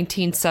from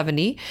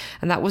 1970,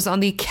 and that was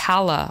on the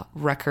Calla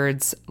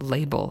Records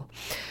label.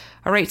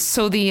 All right,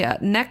 so the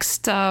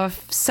next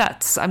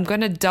sets, I'm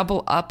going to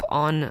double up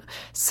on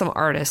some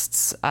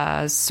artists.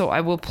 So I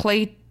will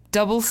play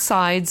double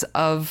sides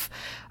of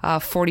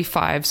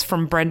 45s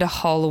from Brenda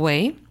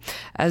Holloway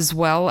as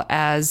well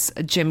as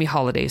Jimmy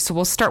Holiday. So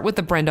we'll start with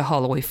the Brenda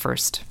Holloway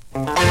first.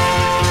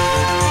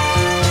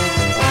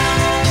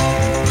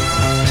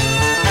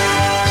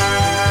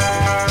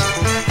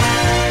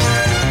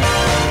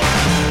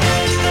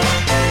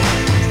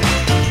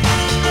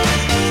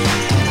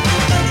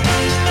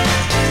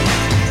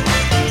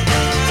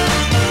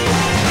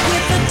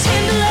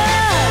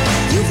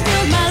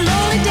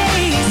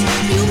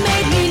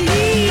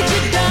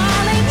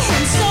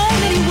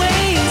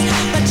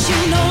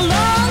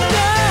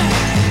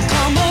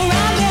 Come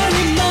around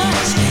very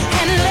much,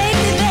 and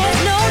lately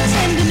there's no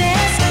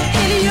tenderness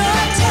in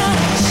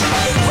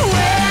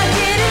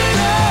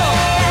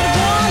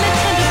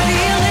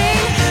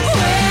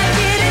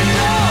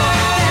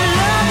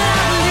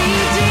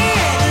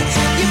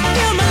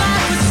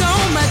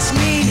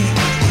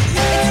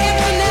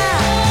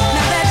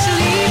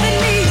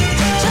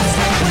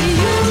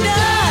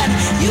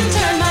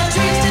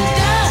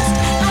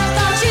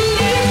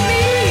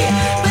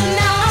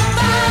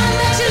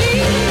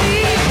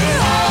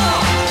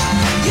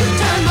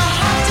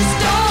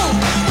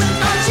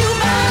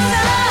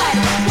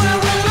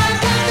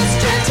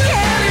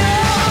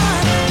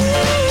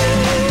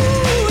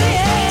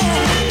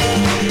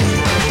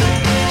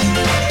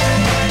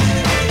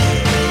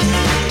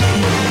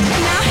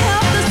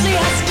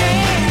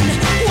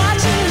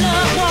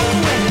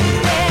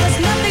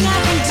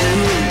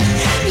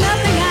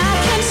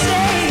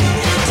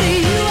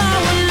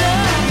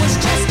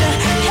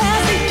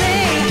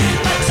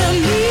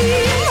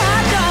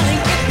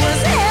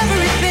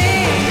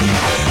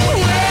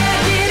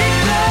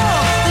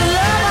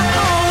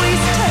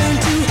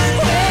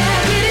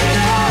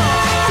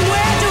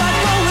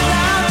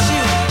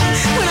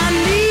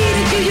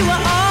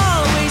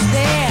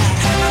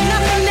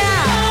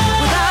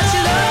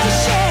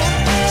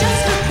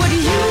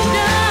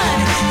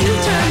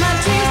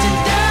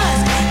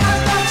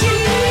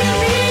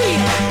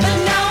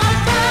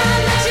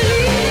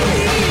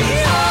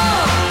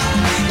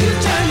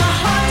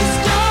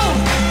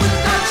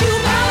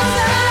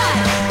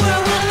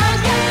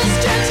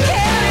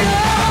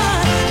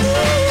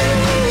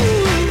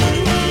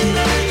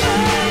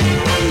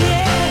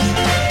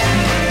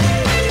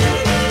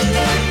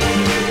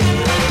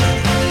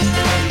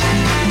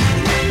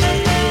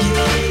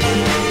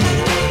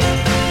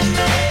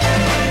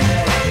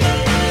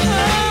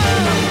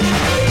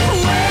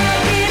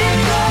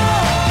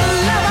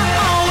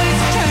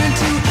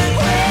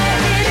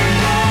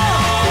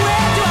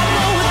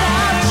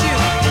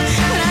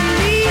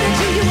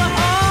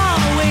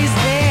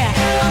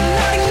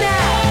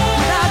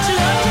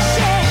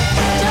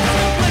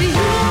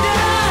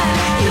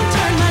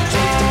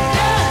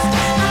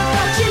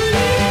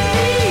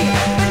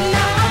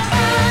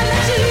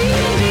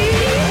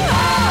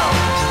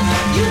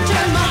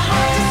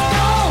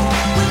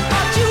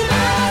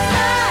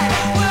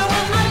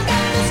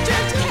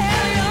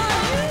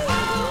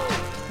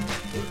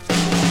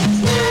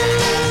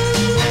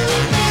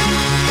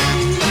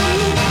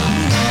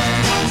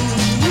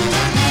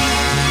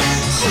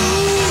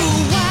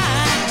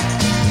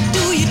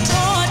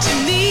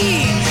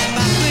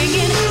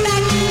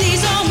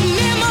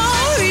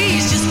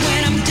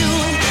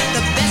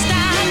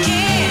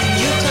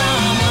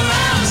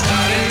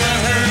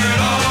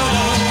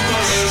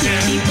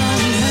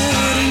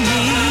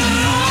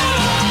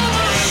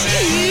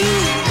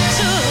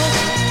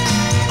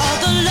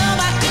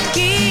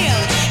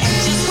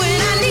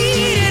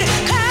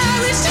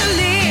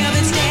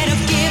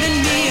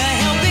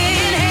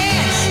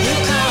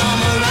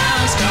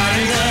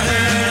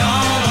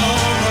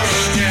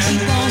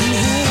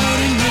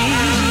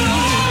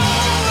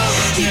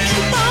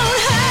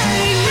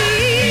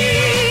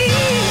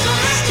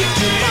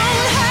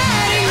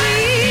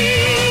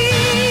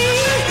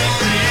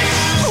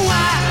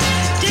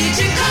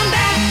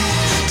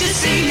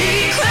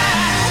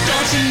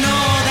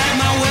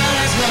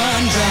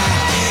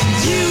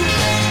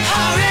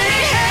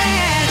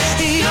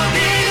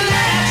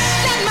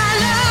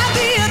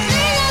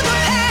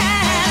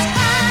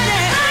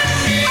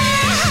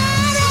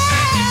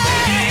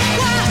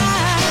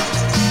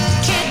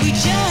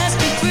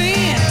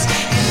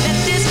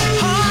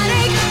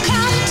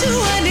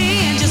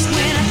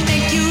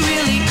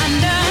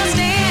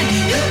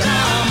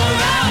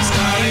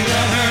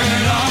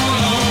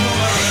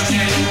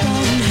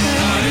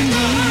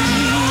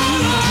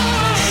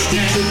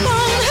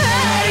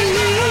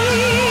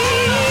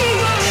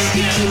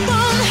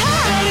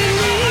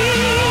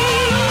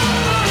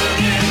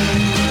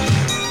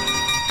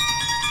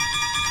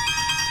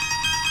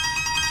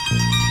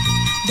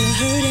The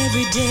hurt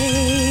every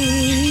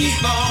day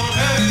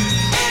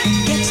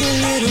gets a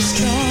little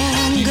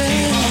stronger.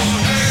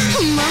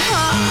 My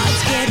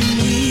heart's getting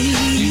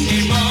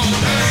weak.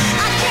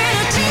 I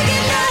can't take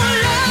it no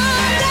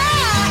longer,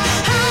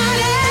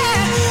 honey.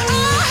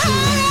 Oh,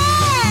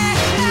 honey,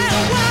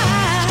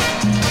 why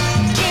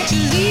can't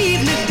you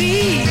leave me be?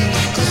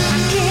 'Cause I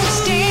can't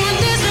stand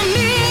this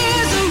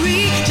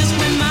misery. Just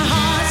when my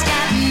heart's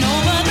gotten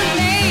over the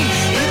pain,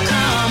 you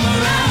come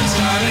around,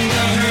 starting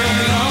to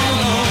hurt all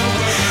over.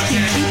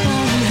 You keep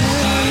on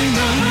hurting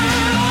me.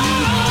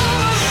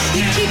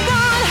 You keep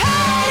on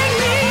hurting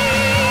me.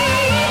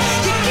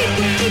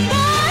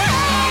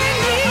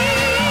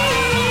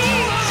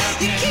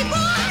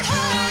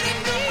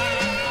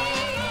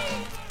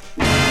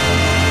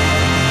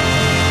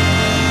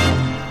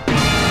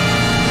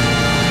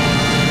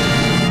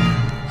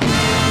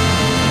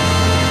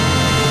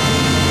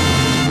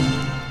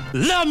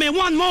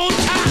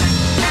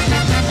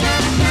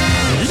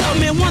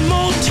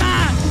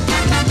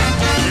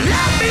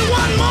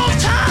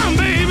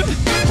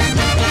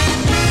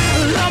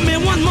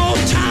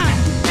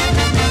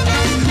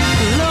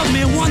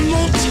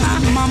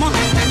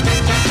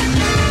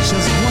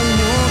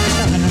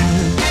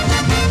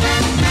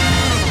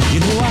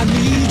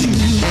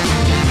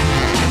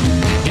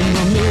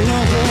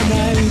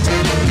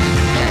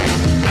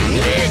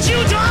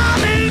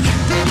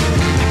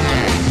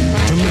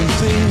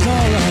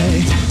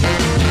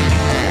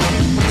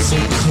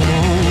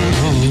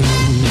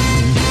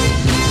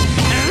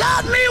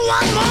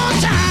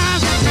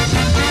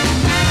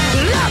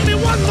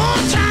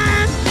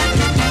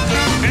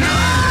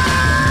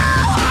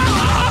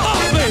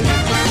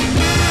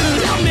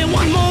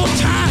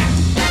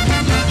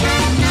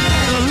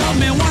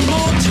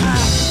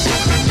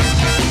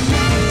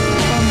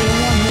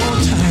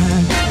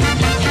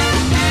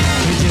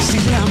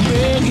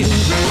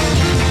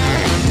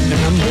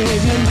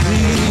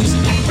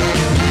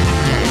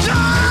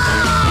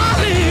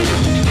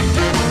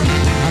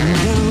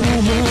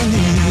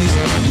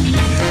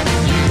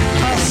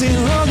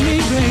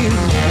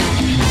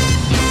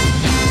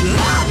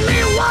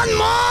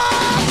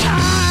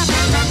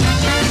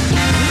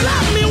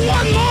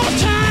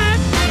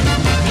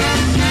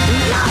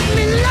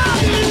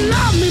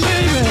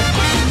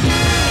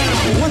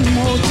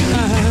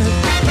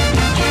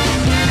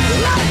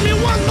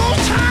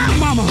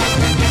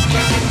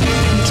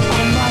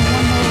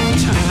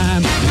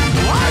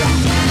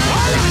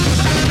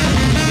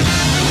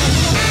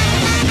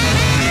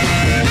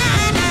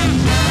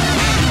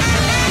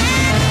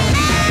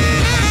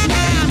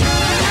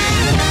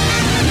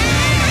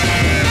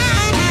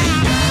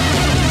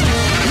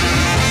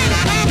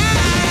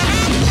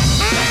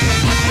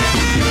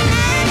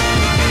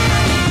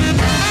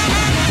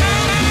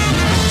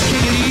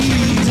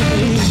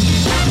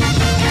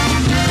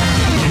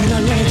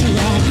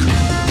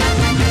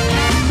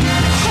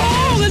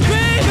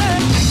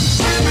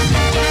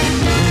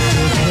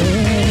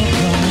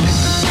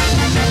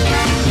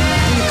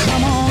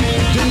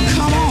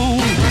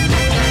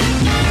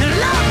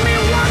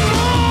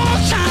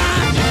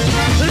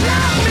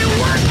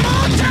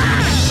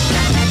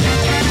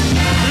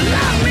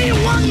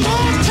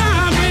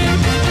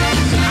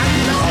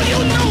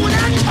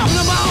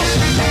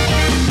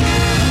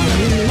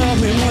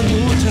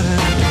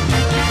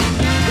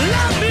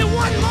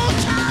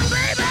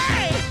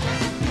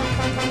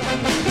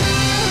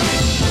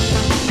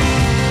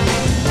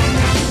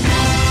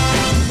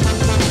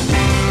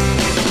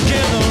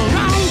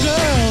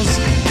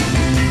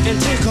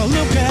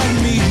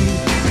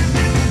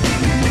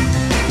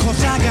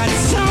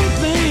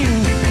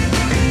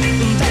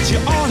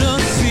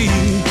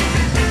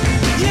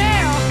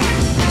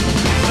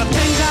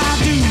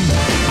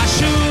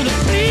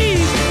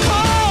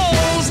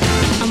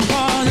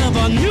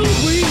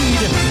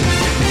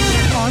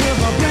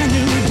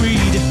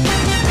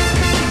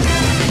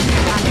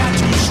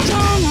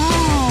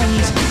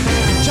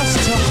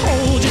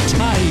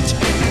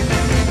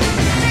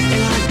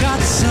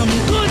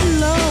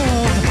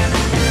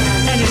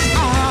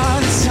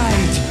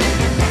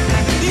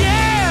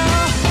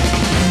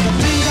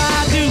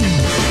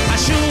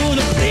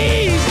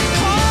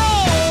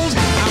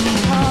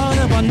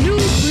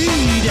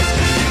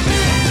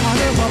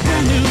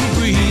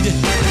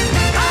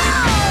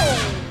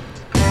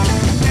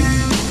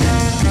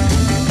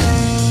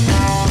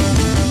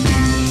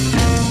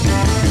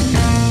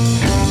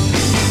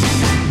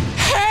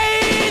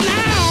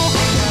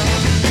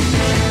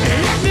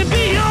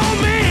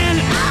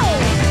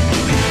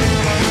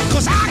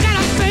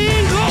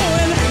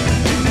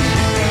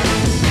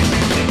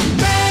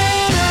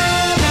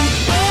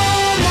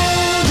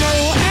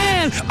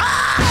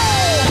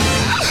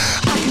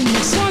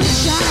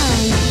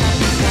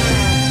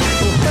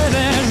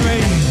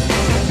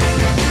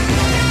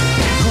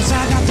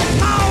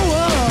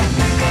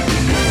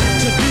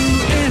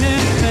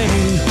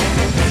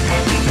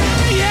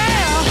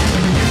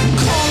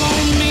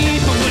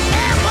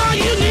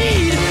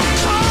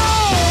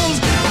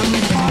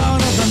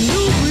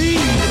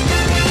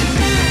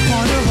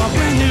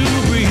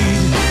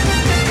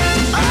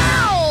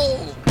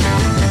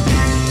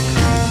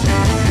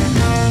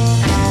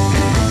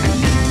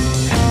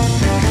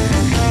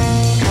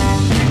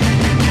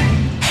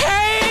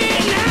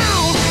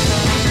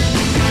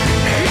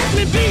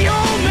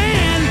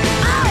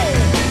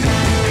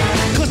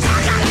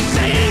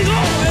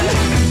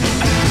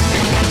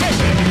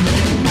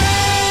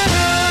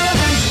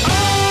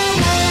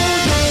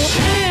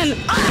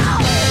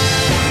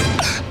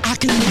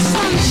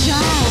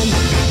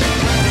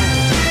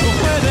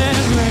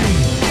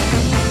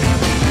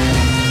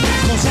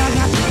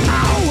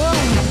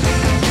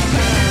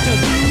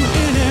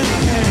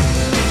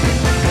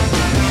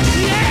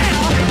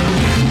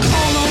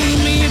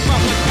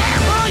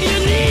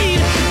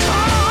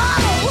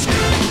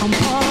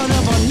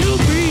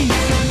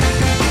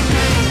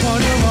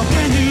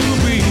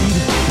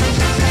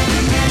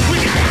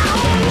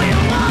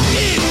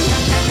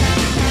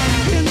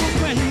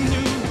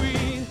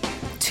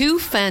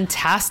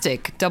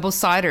 fantastic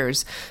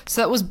double-siders.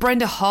 So that was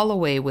Brenda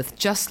Holloway with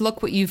Just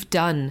Look What You've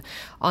Done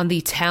on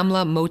the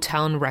Tamla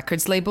Motown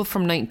Records label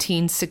from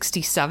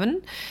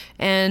 1967.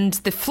 And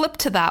the flip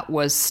to that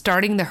was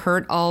Starting the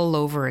Hurt All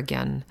Over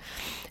Again.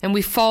 And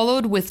we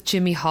followed with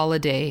Jimmy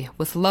Holiday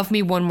with Love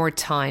Me One More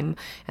Time,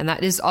 and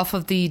that is off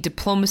of the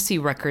Diplomacy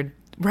Records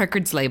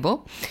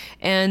label.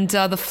 And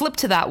the flip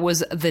to that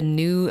was The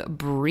New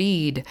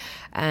Breed,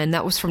 and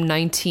that was from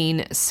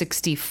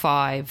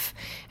 1965.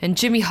 And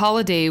Jimmy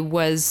Holiday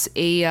was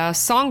a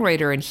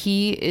songwriter, and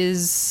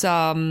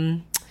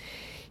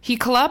he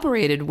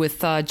collaborated with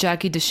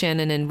Jackie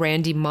DeShannon and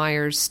Randy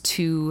Myers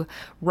to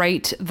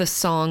write the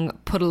song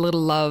Put a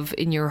Little Love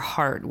in Your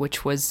Heart,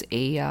 which was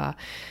a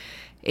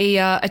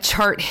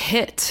chart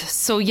hit.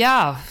 So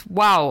yeah,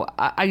 wow,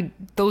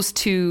 those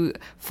two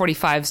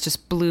 45s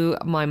just blew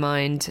my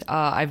mind.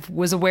 I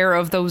was aware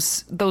of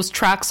those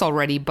tracks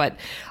already, but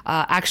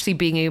actually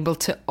being able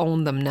to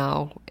own them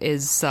now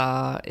is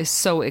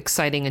so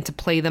exciting, and to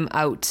play them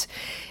out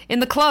in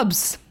the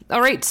clubs. All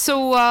right,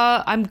 so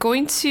I'm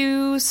going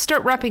to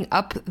start wrapping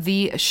up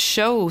the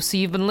show. So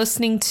you've been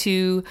listening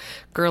to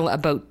Girl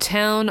About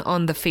Town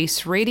on The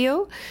Face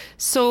Radio.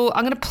 So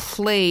I'm going to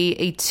play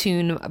a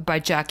tune by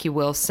Jackie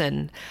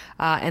Wilson,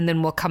 and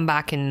then we'll come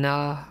back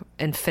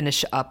and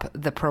finish up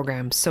the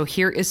program. So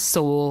here is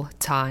Soul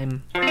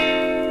Time.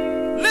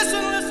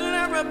 Listen,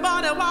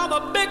 everybody, while the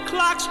big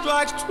clock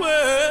strikes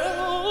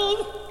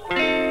 12.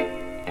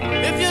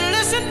 If you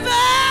listen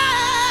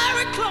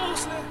very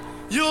closely,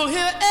 you'll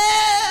hear everybody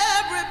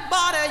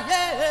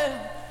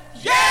yell,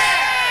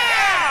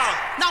 yeah!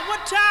 Now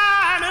what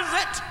time is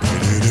it?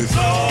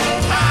 Soul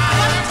time.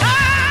 What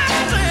time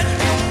is it?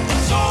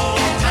 Soul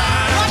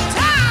time. What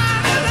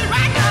time is it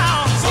right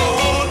now?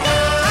 Soul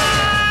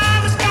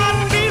time. It's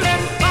got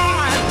feeling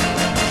fine.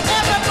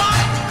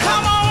 Everybody,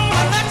 come on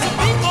and let some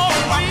people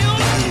feel.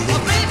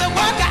 Baby,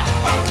 work out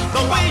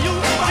the way you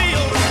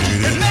feel.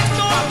 It makes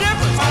no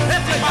difference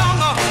if you're young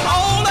or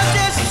older.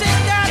 Just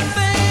shake that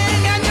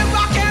thing and you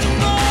rock and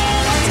roll.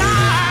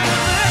 What time is it?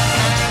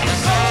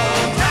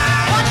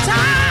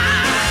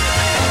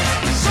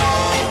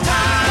 Soul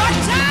time. What time? Soul time. What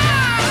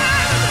time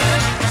is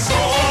it?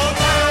 Soul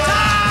time.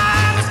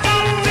 Time is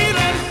got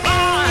feeling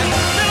fine.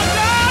 Little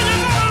girl,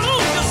 you're gonna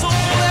lose your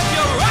soul if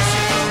you rush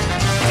it.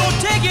 So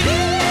take it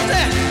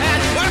easy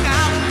and work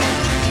out.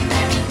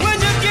 When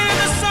you get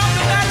into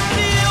something that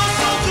feels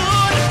so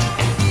good,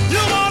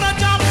 you wanna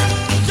jump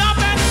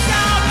and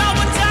shout. Now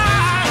what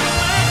time is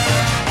it?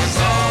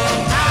 Soul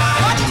time.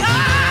 What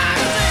time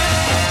is it?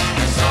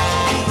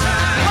 Soul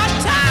time. What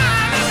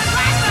time is it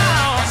right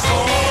now?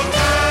 Soul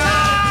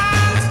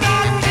time. It's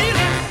got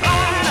feeling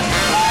fine.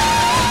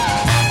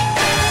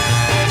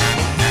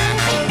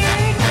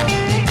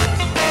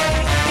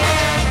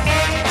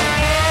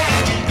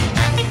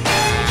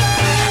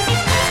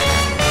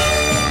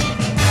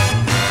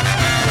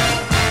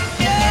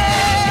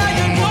 Yeah,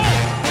 you know,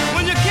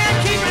 when you can't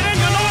keep it in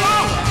you no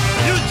longer,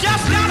 you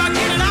just gotta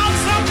get it out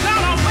some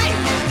kind of way.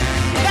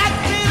 That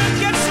feeling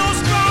gets so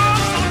strong,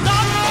 so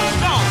doggone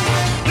strong.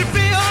 You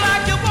feel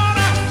like you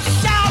wanna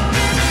shout,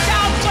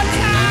 what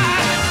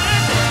time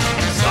is it?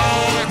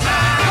 Soul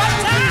time. What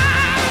time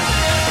is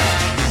it?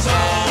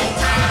 Soul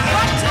time.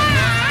 What time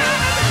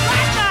is it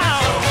right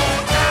now?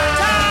 Soul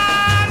time.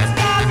 Time is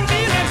got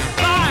feeling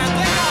fine.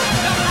 They gonna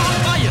jump out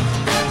for you.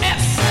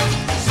 Yes.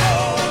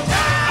 Soul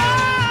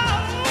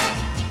time.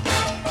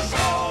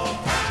 Soul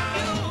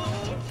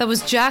time. That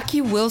was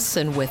Jackie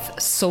Wilson with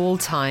Soul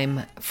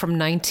Time from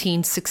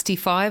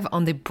 1965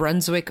 on the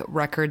Brunswick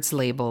Records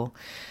label.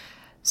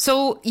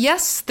 So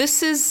yes,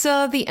 this is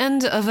the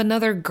end of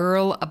another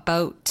Girl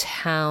About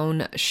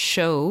Town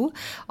show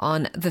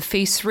on The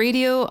Face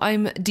Radio.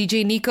 I'm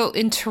DJ Nico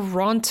in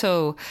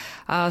Toronto.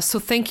 So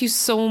thank you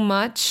so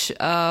much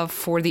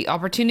for the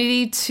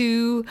opportunity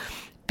to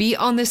be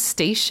on this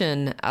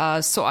station.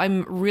 So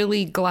I'm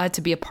really glad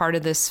to be a part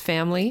of this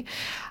family.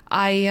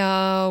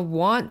 I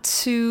want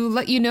to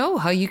let you know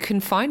how you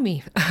can find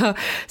me.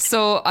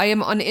 So I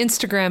am on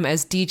Instagram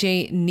as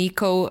DJ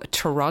Nico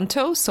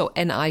Toronto, so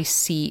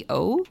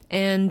Nico.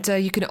 And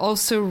you can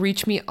also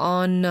reach me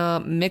on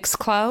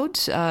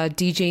Mixcloud,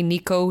 DJ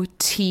Nico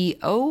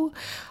TO.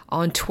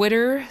 On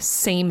Twitter,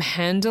 same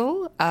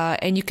handle.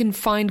 And you can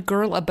find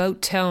Girl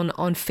About Town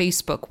on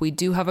Facebook. We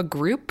do have a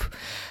group.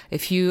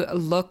 If you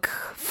look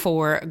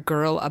for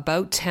Girl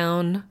About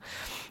Town,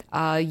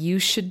 you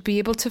should be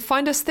able to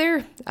find us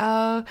there.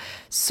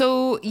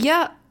 So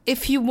yeah,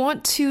 if you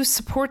want to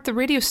support the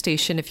radio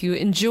station, if you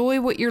enjoy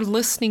what you're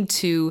listening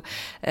to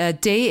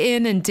day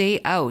in and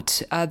day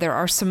out, there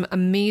are some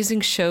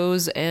amazing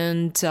shows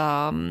and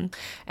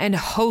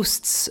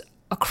hosts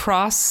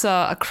across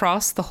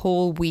the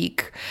whole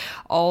week,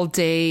 all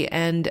day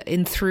and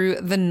in through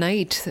the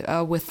night,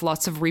 with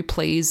lots of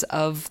replays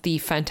of the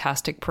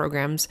fantastic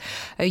programs.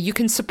 You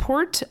can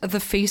support The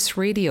Face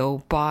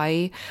Radio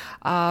by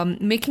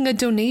making a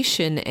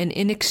donation, and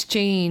in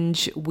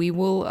exchange, we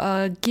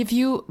will give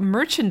you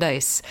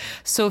merchandise.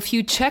 So if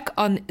you check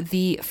on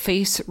the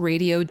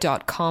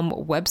faceradio.com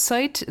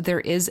website,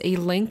 there is a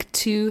link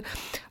to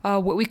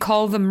what we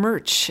call the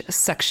merch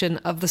section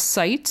of the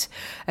site.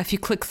 If you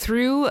click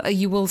through,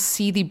 you will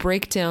see the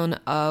breakdown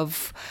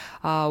of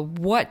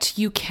what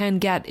you can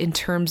get in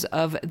terms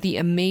of the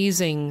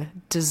amazing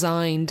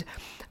designed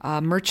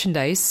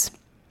merchandise.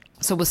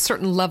 So with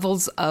certain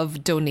levels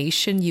of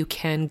donation, you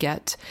can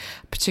get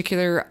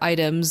particular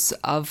items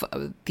of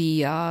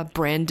the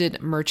branded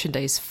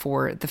merchandise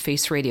for The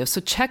Face Radio. So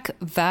check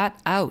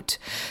that out.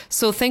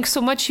 So thanks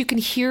so much. You can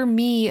hear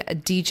me,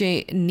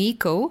 DJ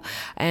Nico,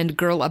 and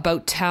Girl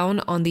About Town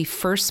on the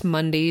first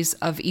Mondays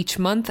of each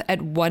month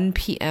at 1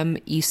 p.m.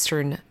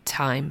 Eastern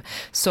Time.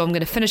 So I'm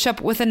going to finish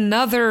up with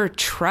another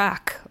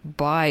track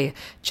by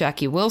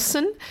Jackie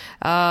Wilson,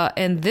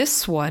 and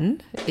this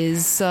one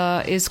is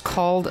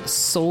called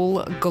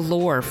Soul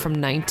Galore from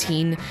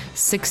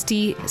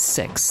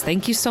 1966.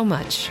 Thank you so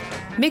much.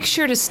 Make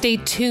sure to stay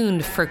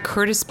tuned for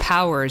Curtis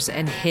Powers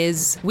and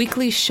his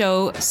weekly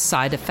show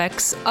Side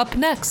Effects up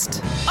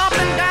next. Up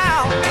and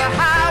down the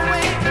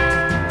highway,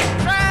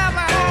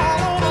 traveling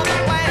all over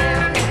the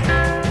land,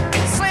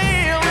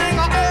 sailing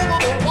over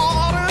the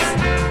waters,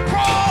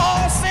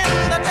 crossing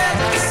the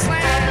desert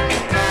sand,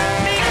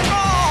 meeting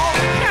all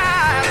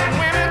kinds of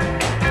women,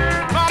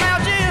 from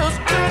Algiers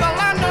to the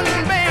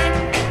London Bay.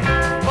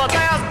 But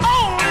there's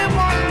only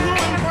one who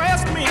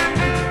impressed me,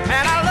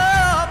 and I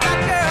love that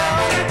girl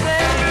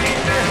today.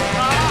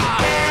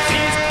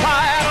 She's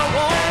quite a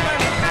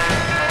woman,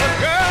 a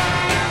girl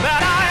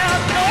that I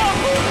adore.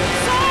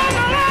 Soul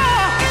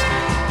galore,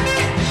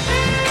 baby.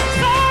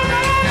 Soul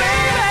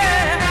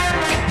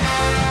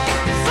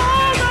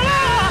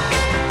galore,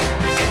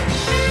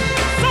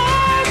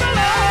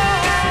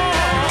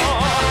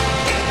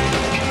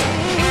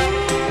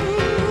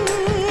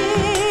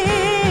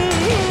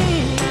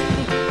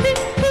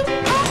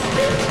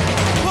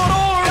 Put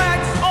old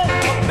rags on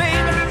my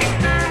baby,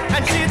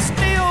 and she'd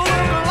still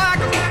look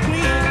like a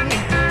queen.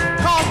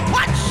 'Cause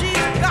what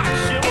she's got,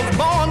 she was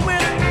born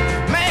with.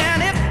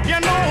 Man, if you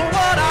know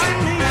what I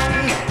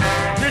mean.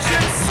 You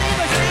should see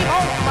the shape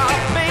of my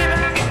baby,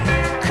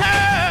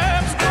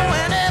 curves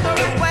going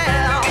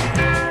everywhere.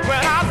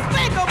 When I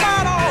think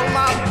about all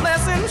my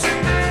blessings,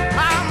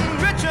 I'm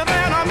richer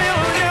than a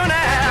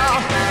millionaire.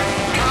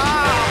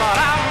 But I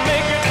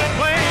make it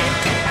plain,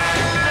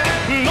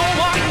 no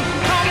one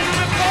comes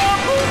before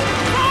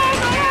Soul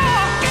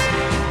galore,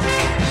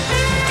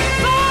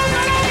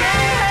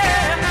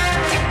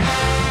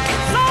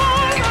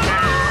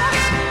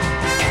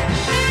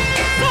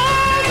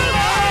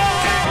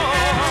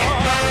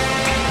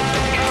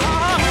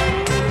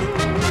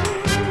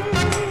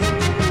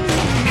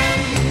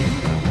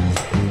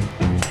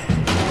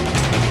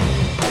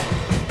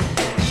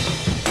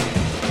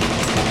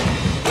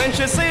 when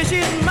she says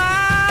she's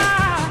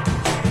my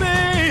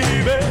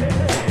baby,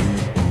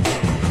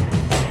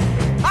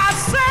 I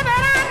said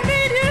that I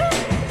need you,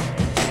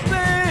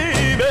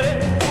 baby.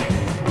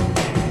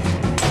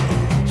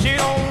 She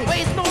don't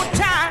waste no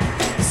time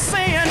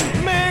saying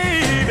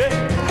maybe.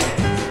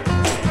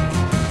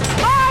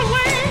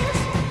 Always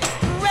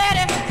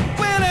ready,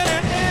 willing,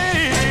 and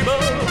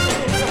able.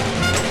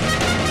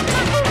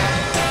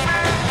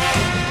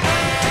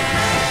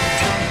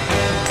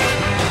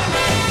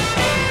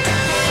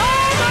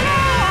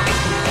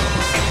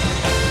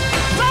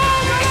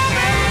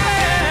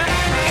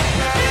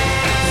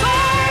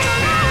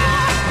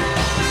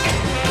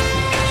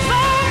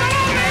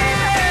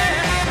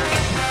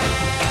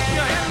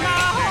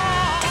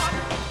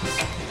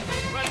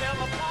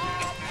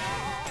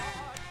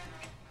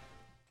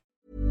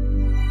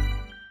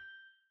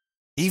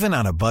 Even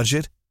on a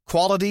budget,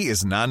 quality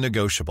is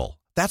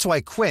non-negotiable. That's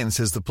why Quince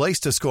is the place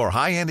to score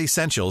high-end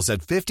essentials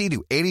at 50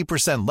 to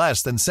 80%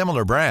 less than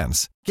similar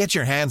brands. Get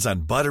your hands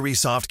on buttery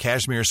soft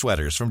cashmere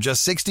sweaters from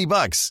just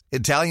 $60,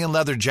 Italian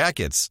leather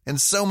jackets, and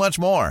so much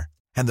more.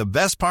 And the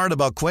best part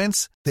about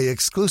Quince, they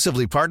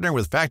exclusively partner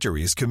with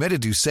factories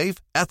committed to safe,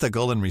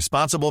 ethical, and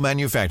responsible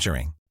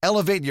manufacturing.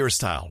 Elevate your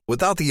style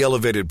without the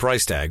elevated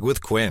price tag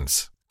with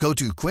Quince. Go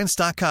to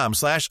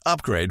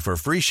quince.com/upgrade for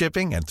free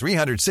shipping and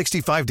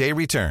 365-day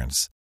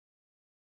returns.